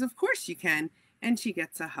 Teacher says, "Of course you can," and she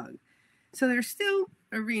gets a hug. So there's still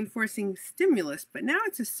a reinforcing stimulus, but now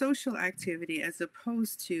it's a social activity as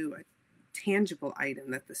opposed to a tangible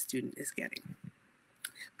item that the student is getting.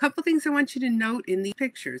 A couple things I want you to note in these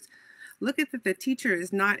pictures. Look at that the teacher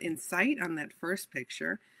is not in sight on that first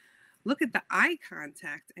picture. Look at the eye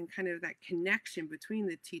contact and kind of that connection between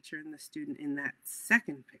the teacher and the student in that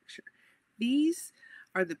second picture. These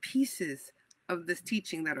are the pieces of this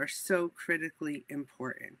teaching that are so critically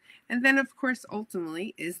important. And then, of course,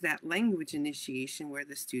 ultimately is that language initiation where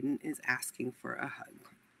the student is asking for a hug.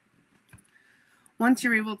 Once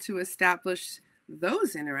you're able to establish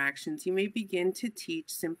those interactions, you may begin to teach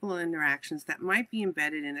simple interactions that might be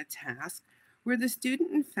embedded in a task where the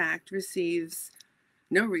student, in fact, receives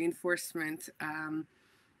no reinforcement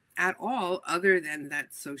at all other than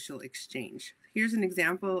that social exchange. Here's an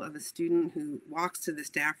example of a student who walks to the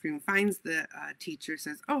staff room, finds the teacher,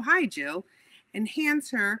 says, "Oh, hi, Jill," and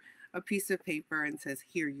hands her a piece of paper and says,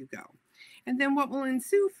 "Here you go." And then what will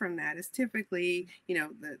ensue from that is typically,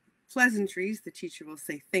 the pleasantries. The teacher will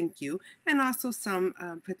say thank you, and also some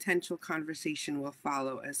potential conversation will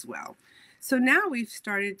follow as well. So now we've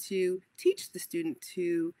started to teach the student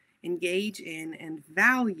to engage in and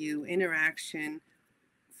value interaction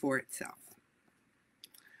for itself.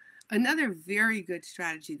 Another very good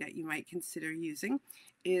strategy that you might consider using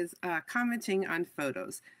is commenting on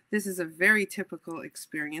photos. This is a very typical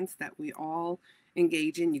experience that we all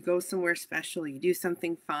engage in. You go somewhere special, you do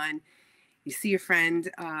something fun, you see a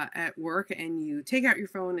friend at work and you take out your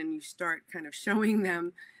phone and you start kind of showing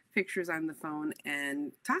them pictures on the phone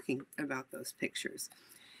and talking about those pictures.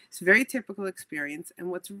 It's a very typical experience,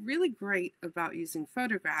 and what's really great about using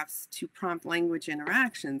photographs to prompt language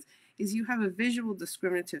interactions is you have a visual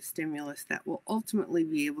discriminative stimulus that will ultimately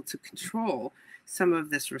be able to control some of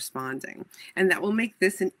this responding, and that will make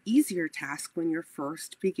this an easier task when you're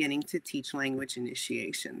first beginning to teach language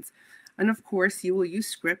initiations. And of course, you will use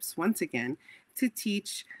scripts once again to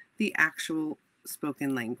teach the actual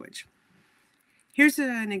spoken language. Here's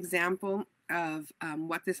an example of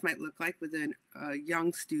what this might look like with a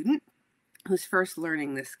young student who's first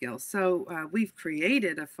learning this skill. So we've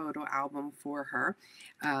created a photo album for her.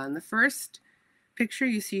 In the first picture,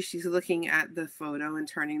 you see she's looking at the photo and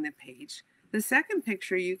turning the page. The second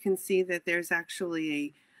picture, you can see that there's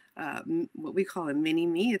actually what we call a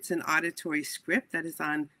mini-me. It's an auditory script that is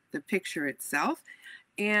on the picture itself.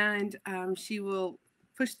 And she will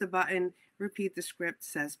push the button, repeat the script,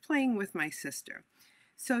 says, "Playing with my sister."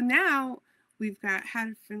 So now we've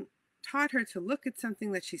taught her to look at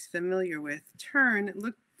something that she's familiar with, turn,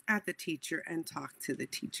 look at the teacher, and talk to the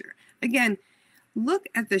teacher. Again, look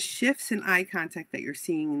at the shifts in eye contact that you're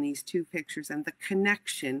seeing in these two pictures and the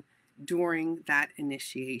connection during that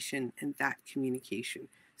initiation and that communication.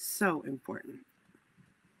 So important.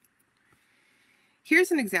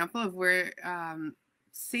 Here's an example of where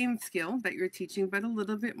same skill that you're teaching, but a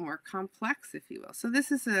little bit more complex, if you will. So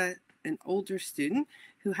this is an older student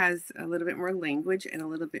who has a little bit more language and a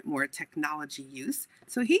little bit more technology use.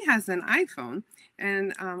 So he has an iPhone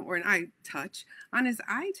and or an iTouch. On his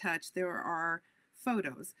iTouch, there are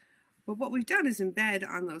photos. But what we've done is embed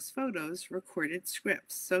on those photos recorded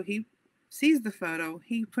scripts. So he sees the photo,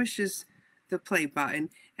 he pushes the play button,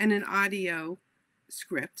 and an audio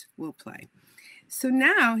script will play. So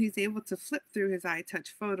now he's able to flip through his iTouch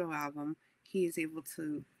photo album. He is able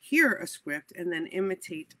to hear a script and then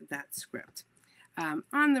imitate that script.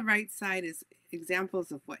 On the right side is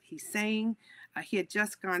examples of what he's saying. He had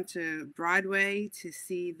just gone to Broadway to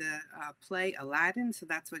see the play Aladdin, so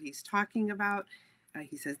that's what he's talking about.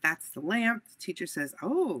 He says, that's the lamp. The teacher says,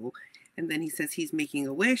 oh. And then he says he's making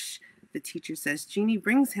a wish. The teacher says, Jeannie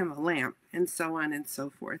brings him a lamp, and so on and so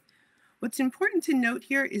forth. What's important to note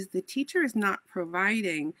here is the teacher is not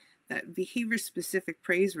providing that behavior-specific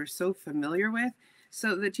praise we're so familiar with.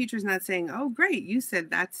 So the teacher's not saying, oh, great, you said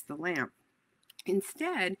that's the lamp.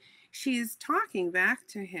 Instead, she is talking back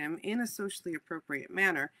to him in a socially appropriate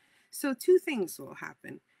manner. So two things will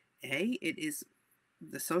happen. A, it is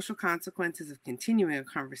the social consequences of continuing a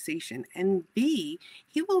conversation, and B,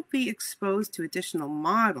 he will be exposed to additional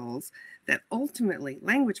models that ultimately,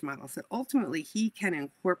 language models, that ultimately he can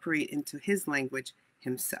incorporate into his language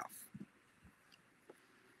himself.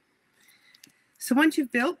 So once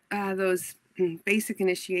you've built those basic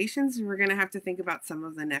initiations, we're going to have to think about some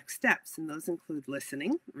of the next steps, and those include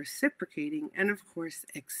listening, reciprocating, and of course,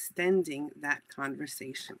 extending that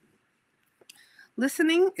conversation.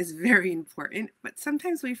 Listening is very important, but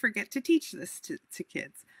sometimes we forget to teach this to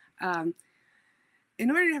kids.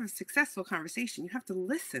 In order to have a successful conversation, you have to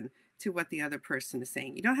listen to what the other person is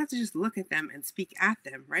saying. You don't have to just look at them and speak at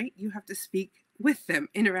them, right? You have to speak with them,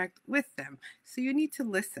 interact with them. So you need to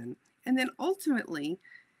listen. And then ultimately,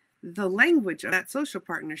 the language of that social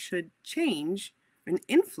partner should change and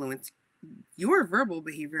influence your verbal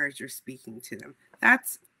behavior as you're speaking to them.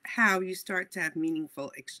 That's how you start to have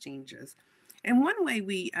meaningful exchanges. And one way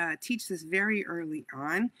we teach this very early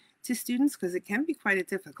on to students, because it can be quite a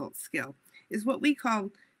difficult skill, is what we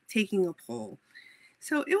call taking a poll.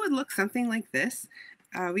 So it would look something like this.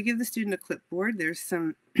 We give the student a clipboard. There's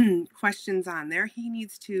some questions on there. He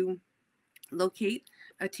needs to locate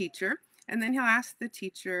a teacher, and then he'll ask the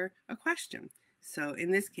teacher a question. So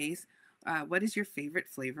in this case, what is your favorite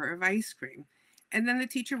flavor of ice cream? And then the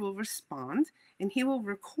teacher will respond, and he will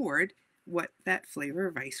record what that flavor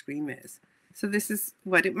of ice cream is. So this is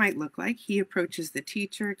what it might look like. He approaches the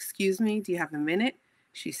teacher. Excuse me, do you have a minute?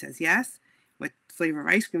 She says yes. What flavor of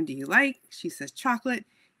ice cream do you like? She says chocolate.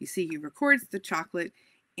 You see he records the chocolate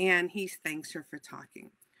and he thanks her for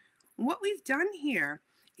talking. What we've done here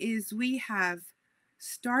is we have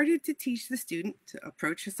started to teach the student to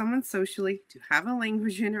approach someone socially, to have a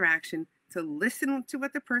language interaction, to listen to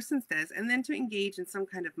what the person says, and then to engage in some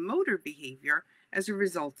kind of motor behavior as a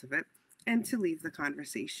result of it, and to leave the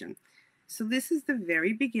conversation. So this is the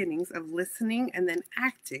very beginnings of listening and then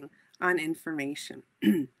acting on information.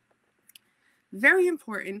 Very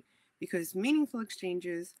important, because meaningful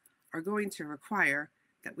exchanges are going to require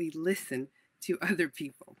that we listen to other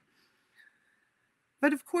people.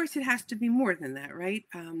 But of course, it has to be more than that, right?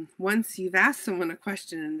 Once you've asked someone a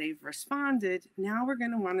question and they've responded, now we're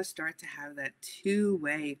going to want to start to have that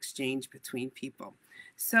two-way exchange between people.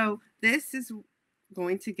 So this is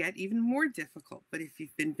going to get even more difficult. But if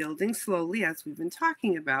you've been building slowly, as we've been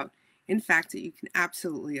talking about, in fact, you can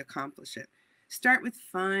absolutely accomplish it. Start with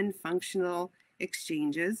fun, functional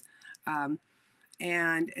exchanges.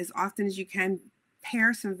 And as often as you can,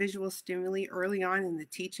 pair some visual stimuli early on in the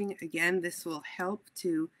teaching. Again, this will help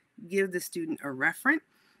to give the student a referent.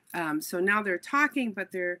 So now they're talking,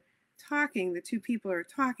 but the two people are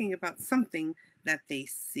talking about something that they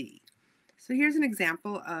see. So here's an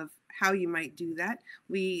example of how you might do that.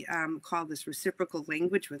 We call this reciprocal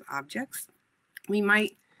language with objects. We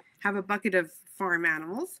might have a bucket of farm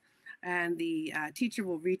animals, and the teacher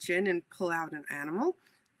will reach in and pull out an animal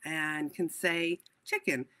and can say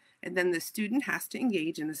chicken. And then the student has to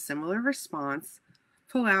engage in a similar response,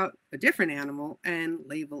 pull out a different animal, and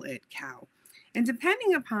label it cow. And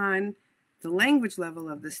depending upon the language level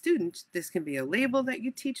of the student, this can be a label that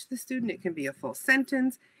you teach the student. It can be a full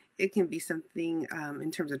sentence. It can be something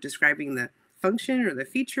in terms of describing the function or the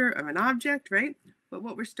feature of an object, right? But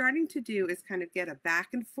what we're starting to do is kind of get a back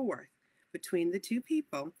and forth between the two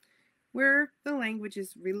people where the language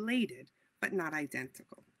is related but not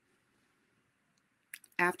identical.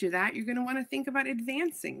 After that, you're going to want to think about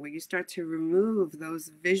advancing, where you start to remove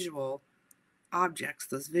those visual objects,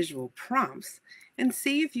 those visual prompts, and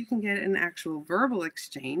see if you can get an actual verbal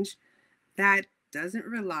exchange that doesn't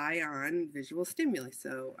rely on visual stimuli.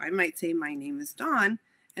 So I might say, my name is Dawn,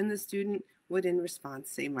 and the student would in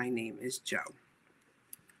response say, my name is Joe.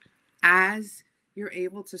 As you're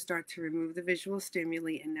able to start to remove the visual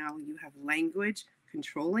stimuli, and now you have language,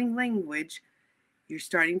 controlling language, you're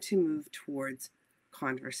starting to move towards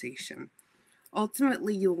conversation.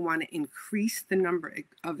 Ultimately, you'll want to increase the number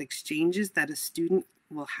of exchanges that a student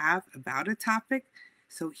will have about a topic.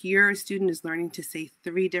 So here a student is learning to say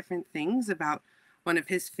 3 different things about one of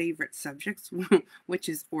his favorite subjects, which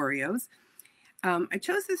is Oreos. I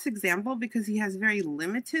chose this example because he has very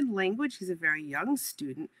limited language. He's a very young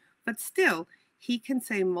student, but still he can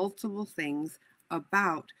say multiple things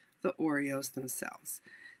about the Oreos themselves.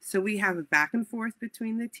 So we have a back and forth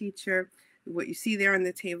between the teacher. What you see there on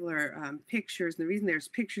the table are pictures. And the reason there's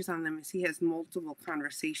pictures on them is he has multiple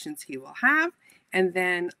conversations he will have. And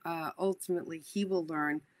then ultimately he will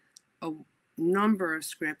learn a number of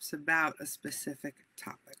scripts about a specific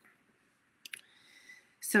topic.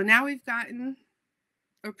 So now we've gotten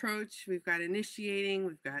approach, we've got initiating,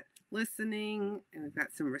 we've got listening, and we've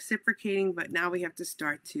got some reciprocating, but now we have to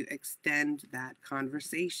start to extend that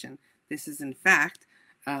conversation. This is in fact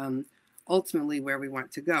ultimately where we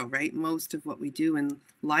want to go, right? Most of what we do in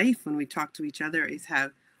life when we talk to each other is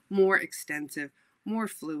have more extensive, more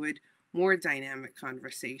fluid, more dynamic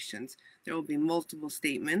conversations. There will be multiple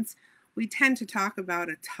statements. We tend to talk about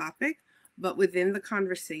a topic, but within the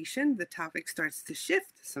conversation, the topic starts to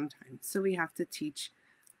shift sometimes. So we have to teach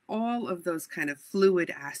all of those kind of fluid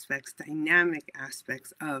aspects, dynamic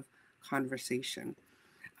aspects of conversation.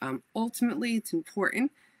 Ultimately, it's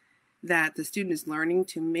important that the student is learning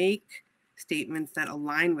to make statements that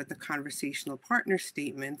align with the conversational partner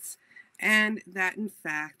statements and that in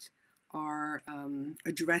fact are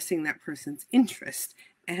addressing that person's interest,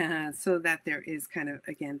 so that there is kind of,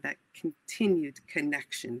 again, that continued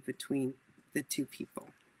connection between the two people.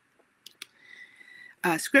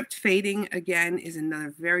 Script fading, again, is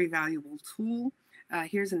another very valuable tool.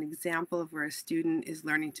 Here's an example of where a student is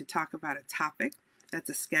learning to talk about a topic. That's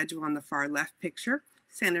a schedule on the far left picture.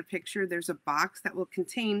 Center picture, there's a box that will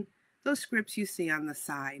contain those scripts you see on the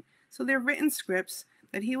side. So they're written scripts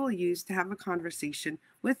that he will use to have a conversation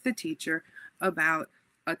with the teacher about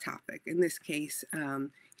a topic. In this case,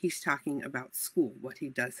 he's talking about school, what he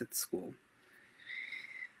does at school.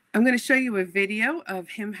 I'm going to show you a video of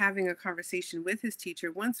him having a conversation with his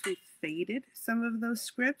teacher once we've faded some of those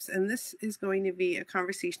scripts. And this is going to be a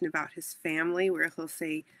conversation about his family where he'll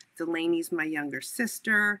say, Delaney's my younger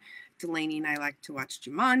sister. Delaney and I like to watch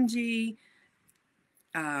Jumanji.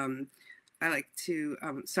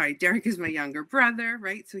 Derek is my younger brother,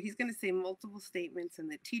 right? So he's going to say multiple statements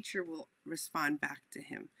and the teacher will respond back to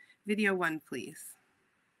him. Video 1, please.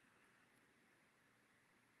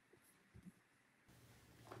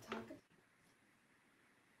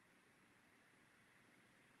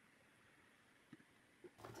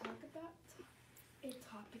 Talk about a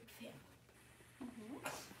topic family.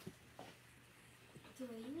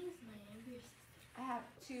 Delaney is my younger sister. I have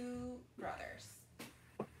 2 brothers.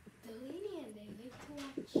 Delaney and I like to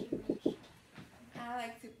watch Jumanji. I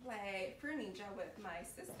like to play Fruit Ninja with my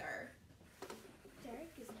sister.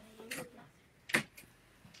 Derek is my younger brother.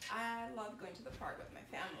 I love going to the park with my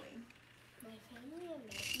family. My family and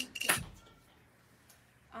I eat dinner together.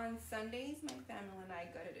 On Sundays, my family and I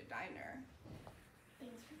go to the diner.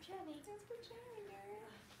 Thanks for chatting. Thanks for chatting, Derek.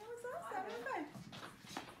 That was awesome. That was fun.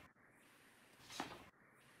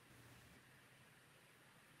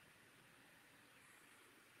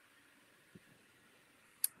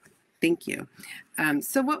 Thank you.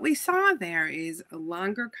 So what we saw there is a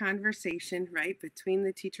longer conversation, right, between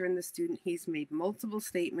the teacher and the student. He's made multiple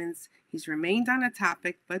statements. He's remained on a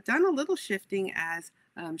topic, but done a little shifting as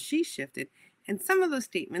she shifted. And some of those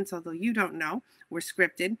statements, although you don't know, were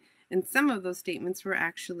scripted. And some of those statements were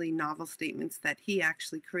actually novel statements that he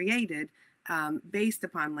actually created based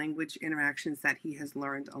upon language interactions that he has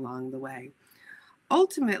learned along the way.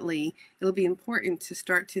 Ultimately, it'll be important to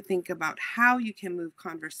start to think about how you can move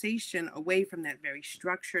conversation away from that very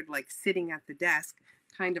structured, like sitting at the desk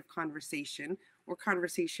kind of conversation, or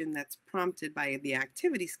conversation that's prompted by the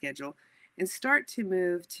activity schedule, and start to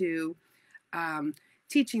move to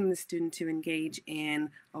teaching the student to engage in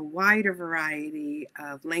a wider variety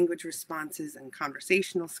of language responses and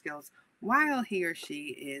conversational skills while he or she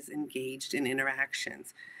is engaged in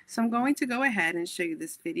interactions. So I'm going to go ahead and show you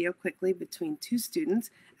this video quickly between 2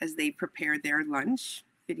 students as they prepare their lunch.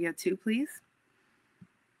 Video 2, please.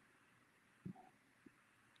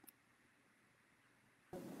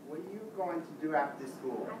 What are you going to do after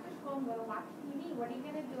school? After school, I'm going to watch TV. What are you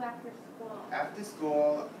going to do after school? After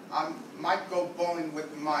school, I might go bowling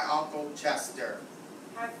with my Uncle Chester.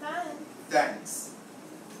 Have fun. Thanks.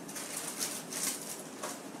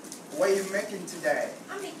 What are you making today?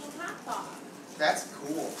 I'm making hot dogs. That's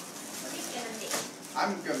cool. What are you going to make?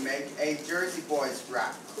 I'm going to make a Jersey Boys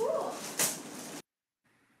wrap. Cool.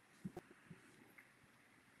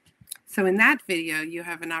 So in that video, you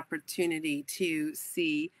have an opportunity to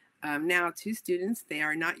see now 2 students. They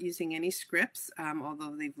are not using any scripts,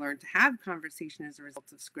 although they've learned to have conversation as a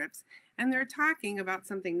result of scripts. And they're talking about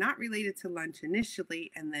something not related to lunch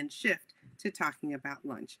initially and then shift to talking about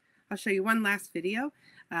lunch. I'll show you one last video.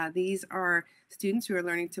 These are students who are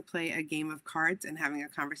learning to play a game of cards and having a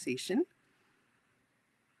conversation.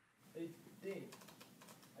 Hey, Dean,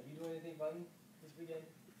 are you do anything fun this weekend?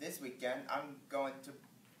 This weekend, I'm going to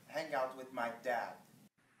hang out with my dad.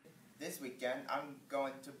 This weekend, I'm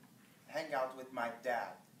going to hang out with my dad.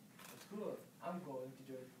 That's cool. I'm going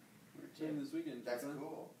to join. We're doing this weekend. That's John.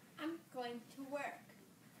 cool. I'm going to work.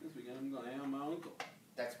 This weekend I'm going to hang out with my uncle.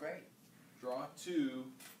 That's great. Draw 2.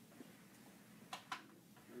 What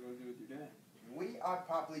are you going to do with your dad? We are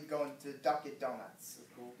probably going to Dunkin' Donuts.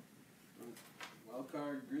 That's cool. Wild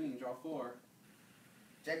card green, draw 4.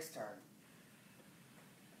 Jake's turn.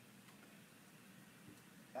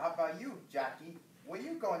 How about you, Jackie? What are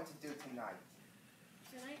you going to do tonight?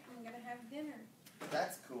 Tonight I'm going to have dinner.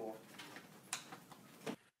 That's cool.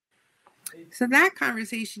 So that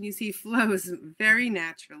conversation, you see, flows very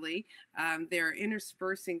naturally. They're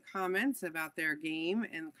interspersing comments about their game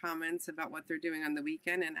and comments about what they're doing on the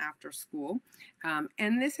weekend and after school.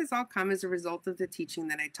 And this has all come as a result of the teaching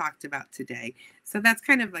that I talked about today. So that's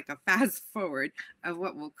kind of like a fast forward of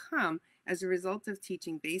what will come as a result of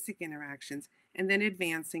teaching basic interactions and then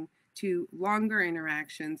advancing to longer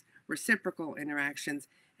interactions, reciprocal interactions,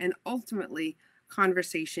 and ultimately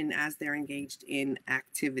conversation as they're engaged in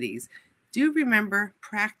activities. Do remember,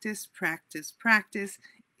 practice, practice, practice.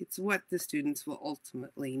 It's what the students will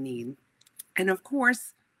ultimately need. And of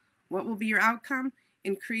course, what will be your outcome?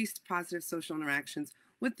 Increased positive social interactions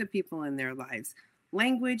with the people in their lives.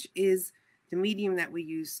 Language is the medium that we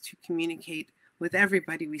use to communicate with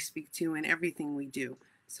everybody we speak to and everything we do.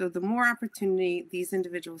 So the more opportunity these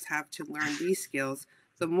individuals have to learn these skills,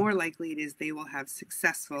 the more likely it is they will have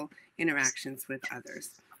successful interactions with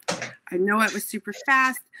others. I know it was super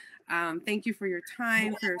fast. Thank you for your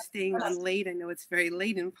time, for staying on late. I know it's very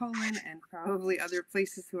late in Poland and probably other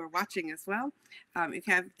places who are watching as well. If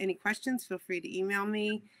you have any questions, feel free to email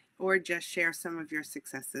me or just share some of your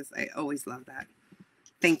successes. I always love that.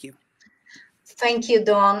 Thank you. Thank you,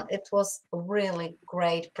 Dawn. It was a really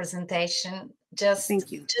great presentation.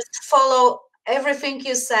 Thank you. Just follow everything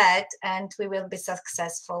you said and we will be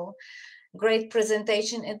successful. Great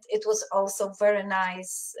presentation. It was also very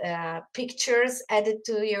nice pictures added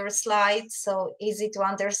to your slides, so easy to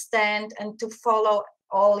understand and to follow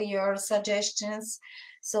all your suggestions.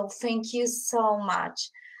 So thank you so much.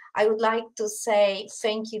 I would like to say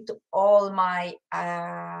thank you to all my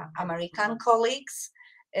American colleagues.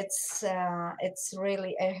 It's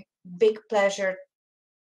really a big pleasure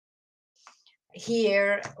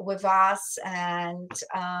here with us, and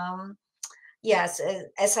yes,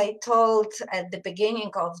 as I told at the beginning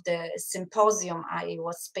of the symposium, I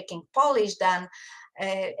was speaking Polish then.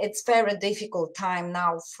 It's very difficult time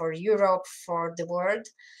now for Europe, for the world.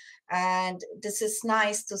 And this is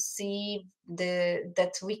nice to see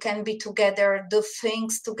that we can be together, do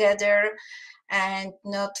things together, and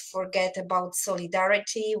not forget about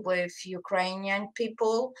solidarity with Ukrainian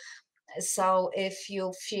people. So if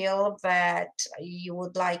you feel that you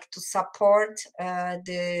would like to support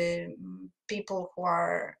the people who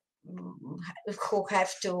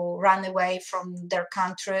have to run away from their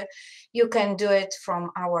country, you can do it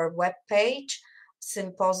from our webpage,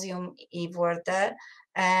 Symposium IWRD.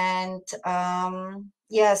 And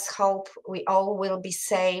yes, hope we all will be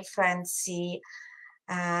safe and see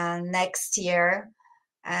next year.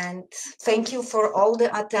 And thank you for all the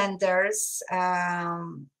attenders.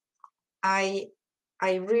 I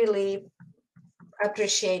really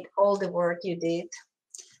appreciate all the work you did.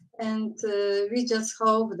 And we just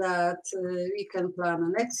hope that we can plan a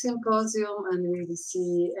next symposium and we will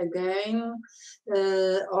see again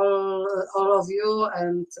all of you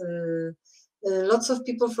and lots of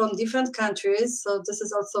people from different countries. So this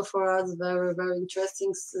is also for us very, very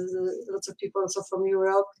interesting. Lots of people also from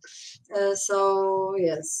Europe. So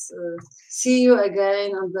yes, see you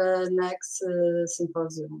again on the next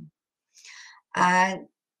symposium.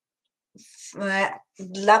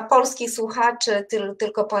 Dla polskich słuchaczy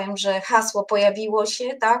tylko powiem, że hasło pojawiło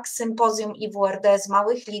się, tak, Sympozjum IWRD z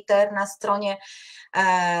małych liter na stronie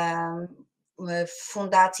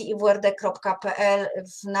fundacji iwrd.pl.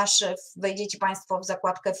 Wejdziecie Państwo w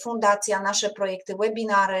zakładkę Fundacja, nasze projekty,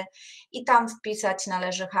 webinary i tam wpisać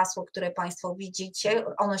należy hasło, które Państwo widzicie.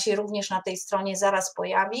 Ono się również na tej stronie zaraz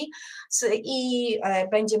pojawi i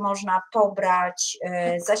będzie można pobrać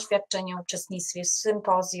zaświadczenie o uczestnictwie w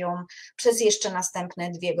sympozjum przez jeszcze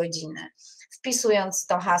następne 2 godziny. wpisując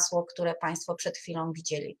to hasło, które Państwo przed chwilą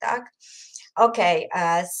widzieli, tak? Okay,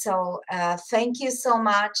 thank you so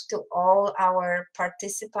much to all our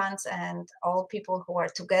participants and all people who are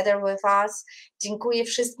together with us. Dziękuję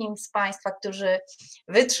wszystkim z Państwa, którzy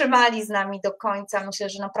wytrzymali z nami do końca. Myślę,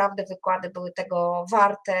 że naprawdę wykłady były tego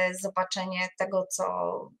warte, zobaczenie tego, co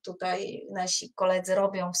tutaj nasi koledzy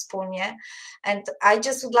robią wspólnie. And I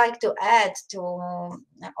just would like to add to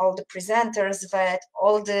all the presenters that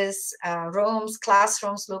all these rooms,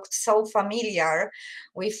 classrooms looked so familiar.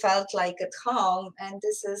 We felt like at home, and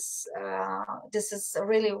this is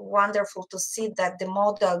really wonderful to see that the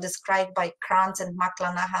model described by Krantz and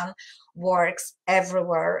McClanahan works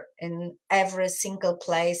everywhere in every single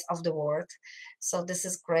place of the world. So this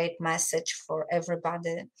is great message for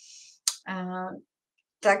everybody.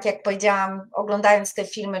 Tak jak powiedziałam, oglądając te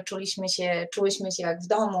filmy czułyśmy się jak w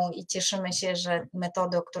domu i cieszymy się, że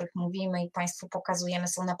metody, o których mówimy i Państwu pokazujemy,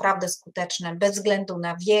 są naprawdę skuteczne bez względu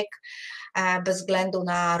na wiek, bez względu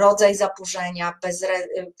na rodzaj zaburzenia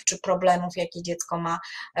czy problemów, jakie dziecko ma,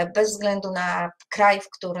 bez względu na kraj, w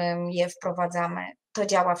którym je wprowadzamy. To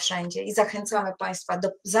działa wszędzie i zachęcamy Państwa do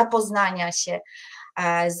zapoznania się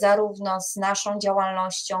zarówno z naszą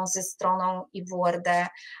działalnością, ze stroną IWRD,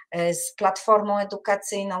 z platformą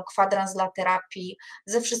edukacyjną Kwadrans dla terapii,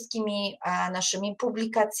 ze wszystkimi naszymi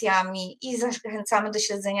publikacjami i zachęcamy do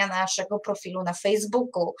śledzenia naszego profilu na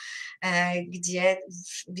Facebooku, gdzie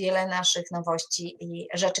wiele naszych nowości i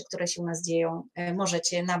rzeczy, które się u nas dzieją,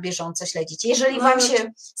 możecie na bieżąco śledzić. Jeżeli Wam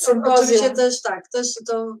się sympozjum... Oczywiście też tak, też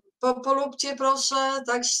to polubcie proszę,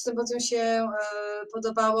 tak, sympozjum się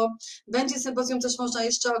podobało. Będzie sympozjum też można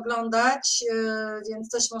jeszcze oglądać, więc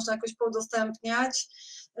też można jakoś poudostępniać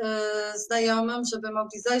znajomym, żeby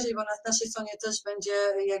mogli zajrzeć, bo na naszej stronie też będzie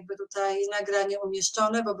jakby tutaj nagranie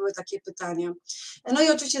umieszczone, bo były takie pytania. No i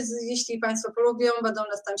oczywiście, jeśli Państwo polubią, będą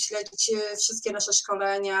nas tam śledzić, wszystkie nasze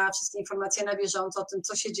szkolenia, wszystkie informacje na bieżąco o tym,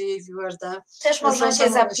 co się dzieje w IWRD. Też można się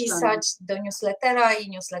zapisać do newslettera i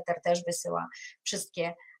newsletter też wysyła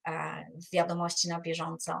wszystkie wiadomości na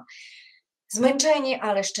bieżąco. Zmęczeni,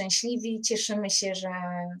 ale szczęśliwi. Cieszymy się, że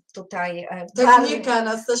tutaj... Technika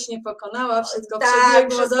nas też nie pokonała, wszystko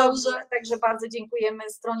przebiegło dobrze. Także bardzo dziękujemy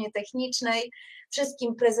stronie technicznej,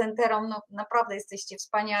 wszystkim prezenterom, no, naprawdę jesteście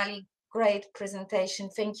wspaniali. Great presentation,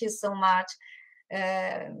 thank you so much.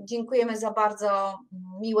 Dziękujemy za bardzo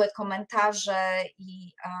miłe komentarze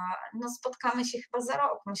i no, spotkamy się chyba za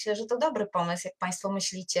rok. Myślę, że to dobry pomysł, jak Państwo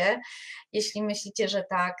myślicie. Jeśli myślicie, że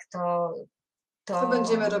tak, to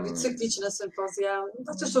będziemy robić cykliczne sympozja.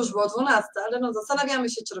 To już było 12, ale no zastanawiamy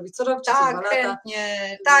się, czy robić co rok, czy co 2 lata.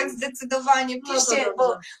 Chętnie, tak, zdecydowanie. Piszcie,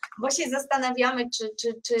 bo się zastanawiamy,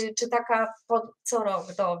 czy taka co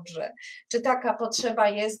rok, dobrze, czy taka potrzeba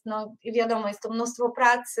jest. No wiadomo, jest to mnóstwo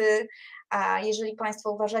pracy, a jeżeli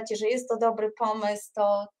Państwo uważacie, że jest to dobry pomysł,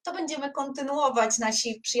 to będziemy kontynuować.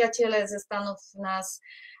 Nasi przyjaciele ze Stanów nas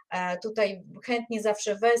tutaj chętnie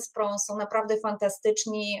zawsze wesprą, są naprawdę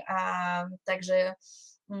fantastyczni, także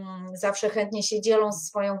zawsze chętnie się dzielą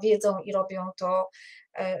swoją wiedzą i robią to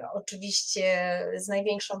oczywiście z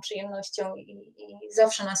największą przyjemnością i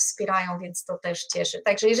zawsze nas wspierają, więc to też cieszy.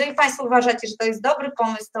 Także jeżeli Państwo uważacie, że to jest dobry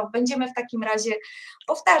pomysł, to będziemy w takim razie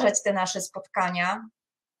powtarzać te nasze spotkania.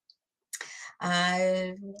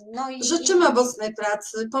 No Życzymy owocnej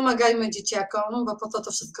pracy, pomagajmy dzieciakom, bo po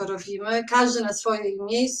to wszystko robimy, każdy na swoim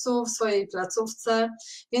miejscu, w swojej placówce,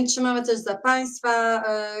 więc trzymamy też za Państwa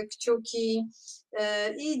kciuki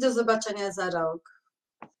i do zobaczenia za rok.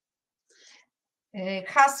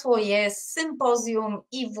 Hasło jest Sympozjum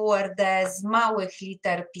IWRD z małych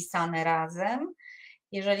liter pisane razem.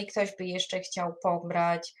 Jeżeli ktoś by jeszcze chciał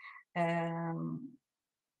pobrać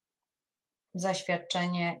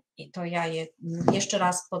zaświadczenie, i to ja je jeszcze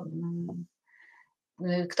raz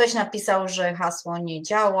ktoś napisał, że hasło nie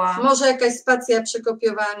działa. Może jakaś spacja przy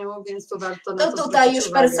kopiowaniu, więc to warto na to tutaj już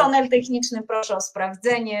uwagę. Personel techniczny proszę o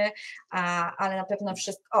sprawdzenie, ale na pewno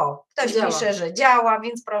wszystko. O, ktoś pisze, że działa,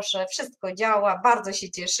 więc proszę, wszystko działa, bardzo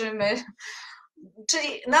się cieszymy.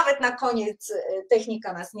 Czyli nawet na koniec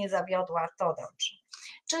technika nas nie zawiodła, to dobrze.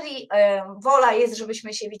 Czyli wola jest,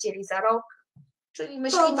 żebyśmy się widzieli za rok. Czyli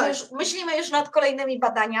myślimy już nad kolejnymi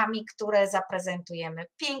badaniami, które zaprezentujemy.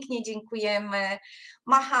 Pięknie dziękujemy,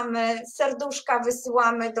 machamy, serduszka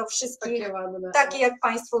wysyłamy do wszystkich, takie jak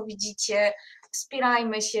Państwo widzicie.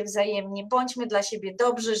 Wspierajmy się wzajemnie, bądźmy dla siebie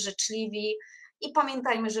dobrzy, życzliwi i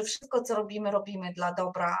pamiętajmy, że wszystko, co robimy, robimy dla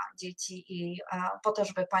dobra dzieci i po to,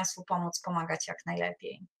 żeby Państwu pomóc, pomagać jak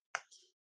najlepiej.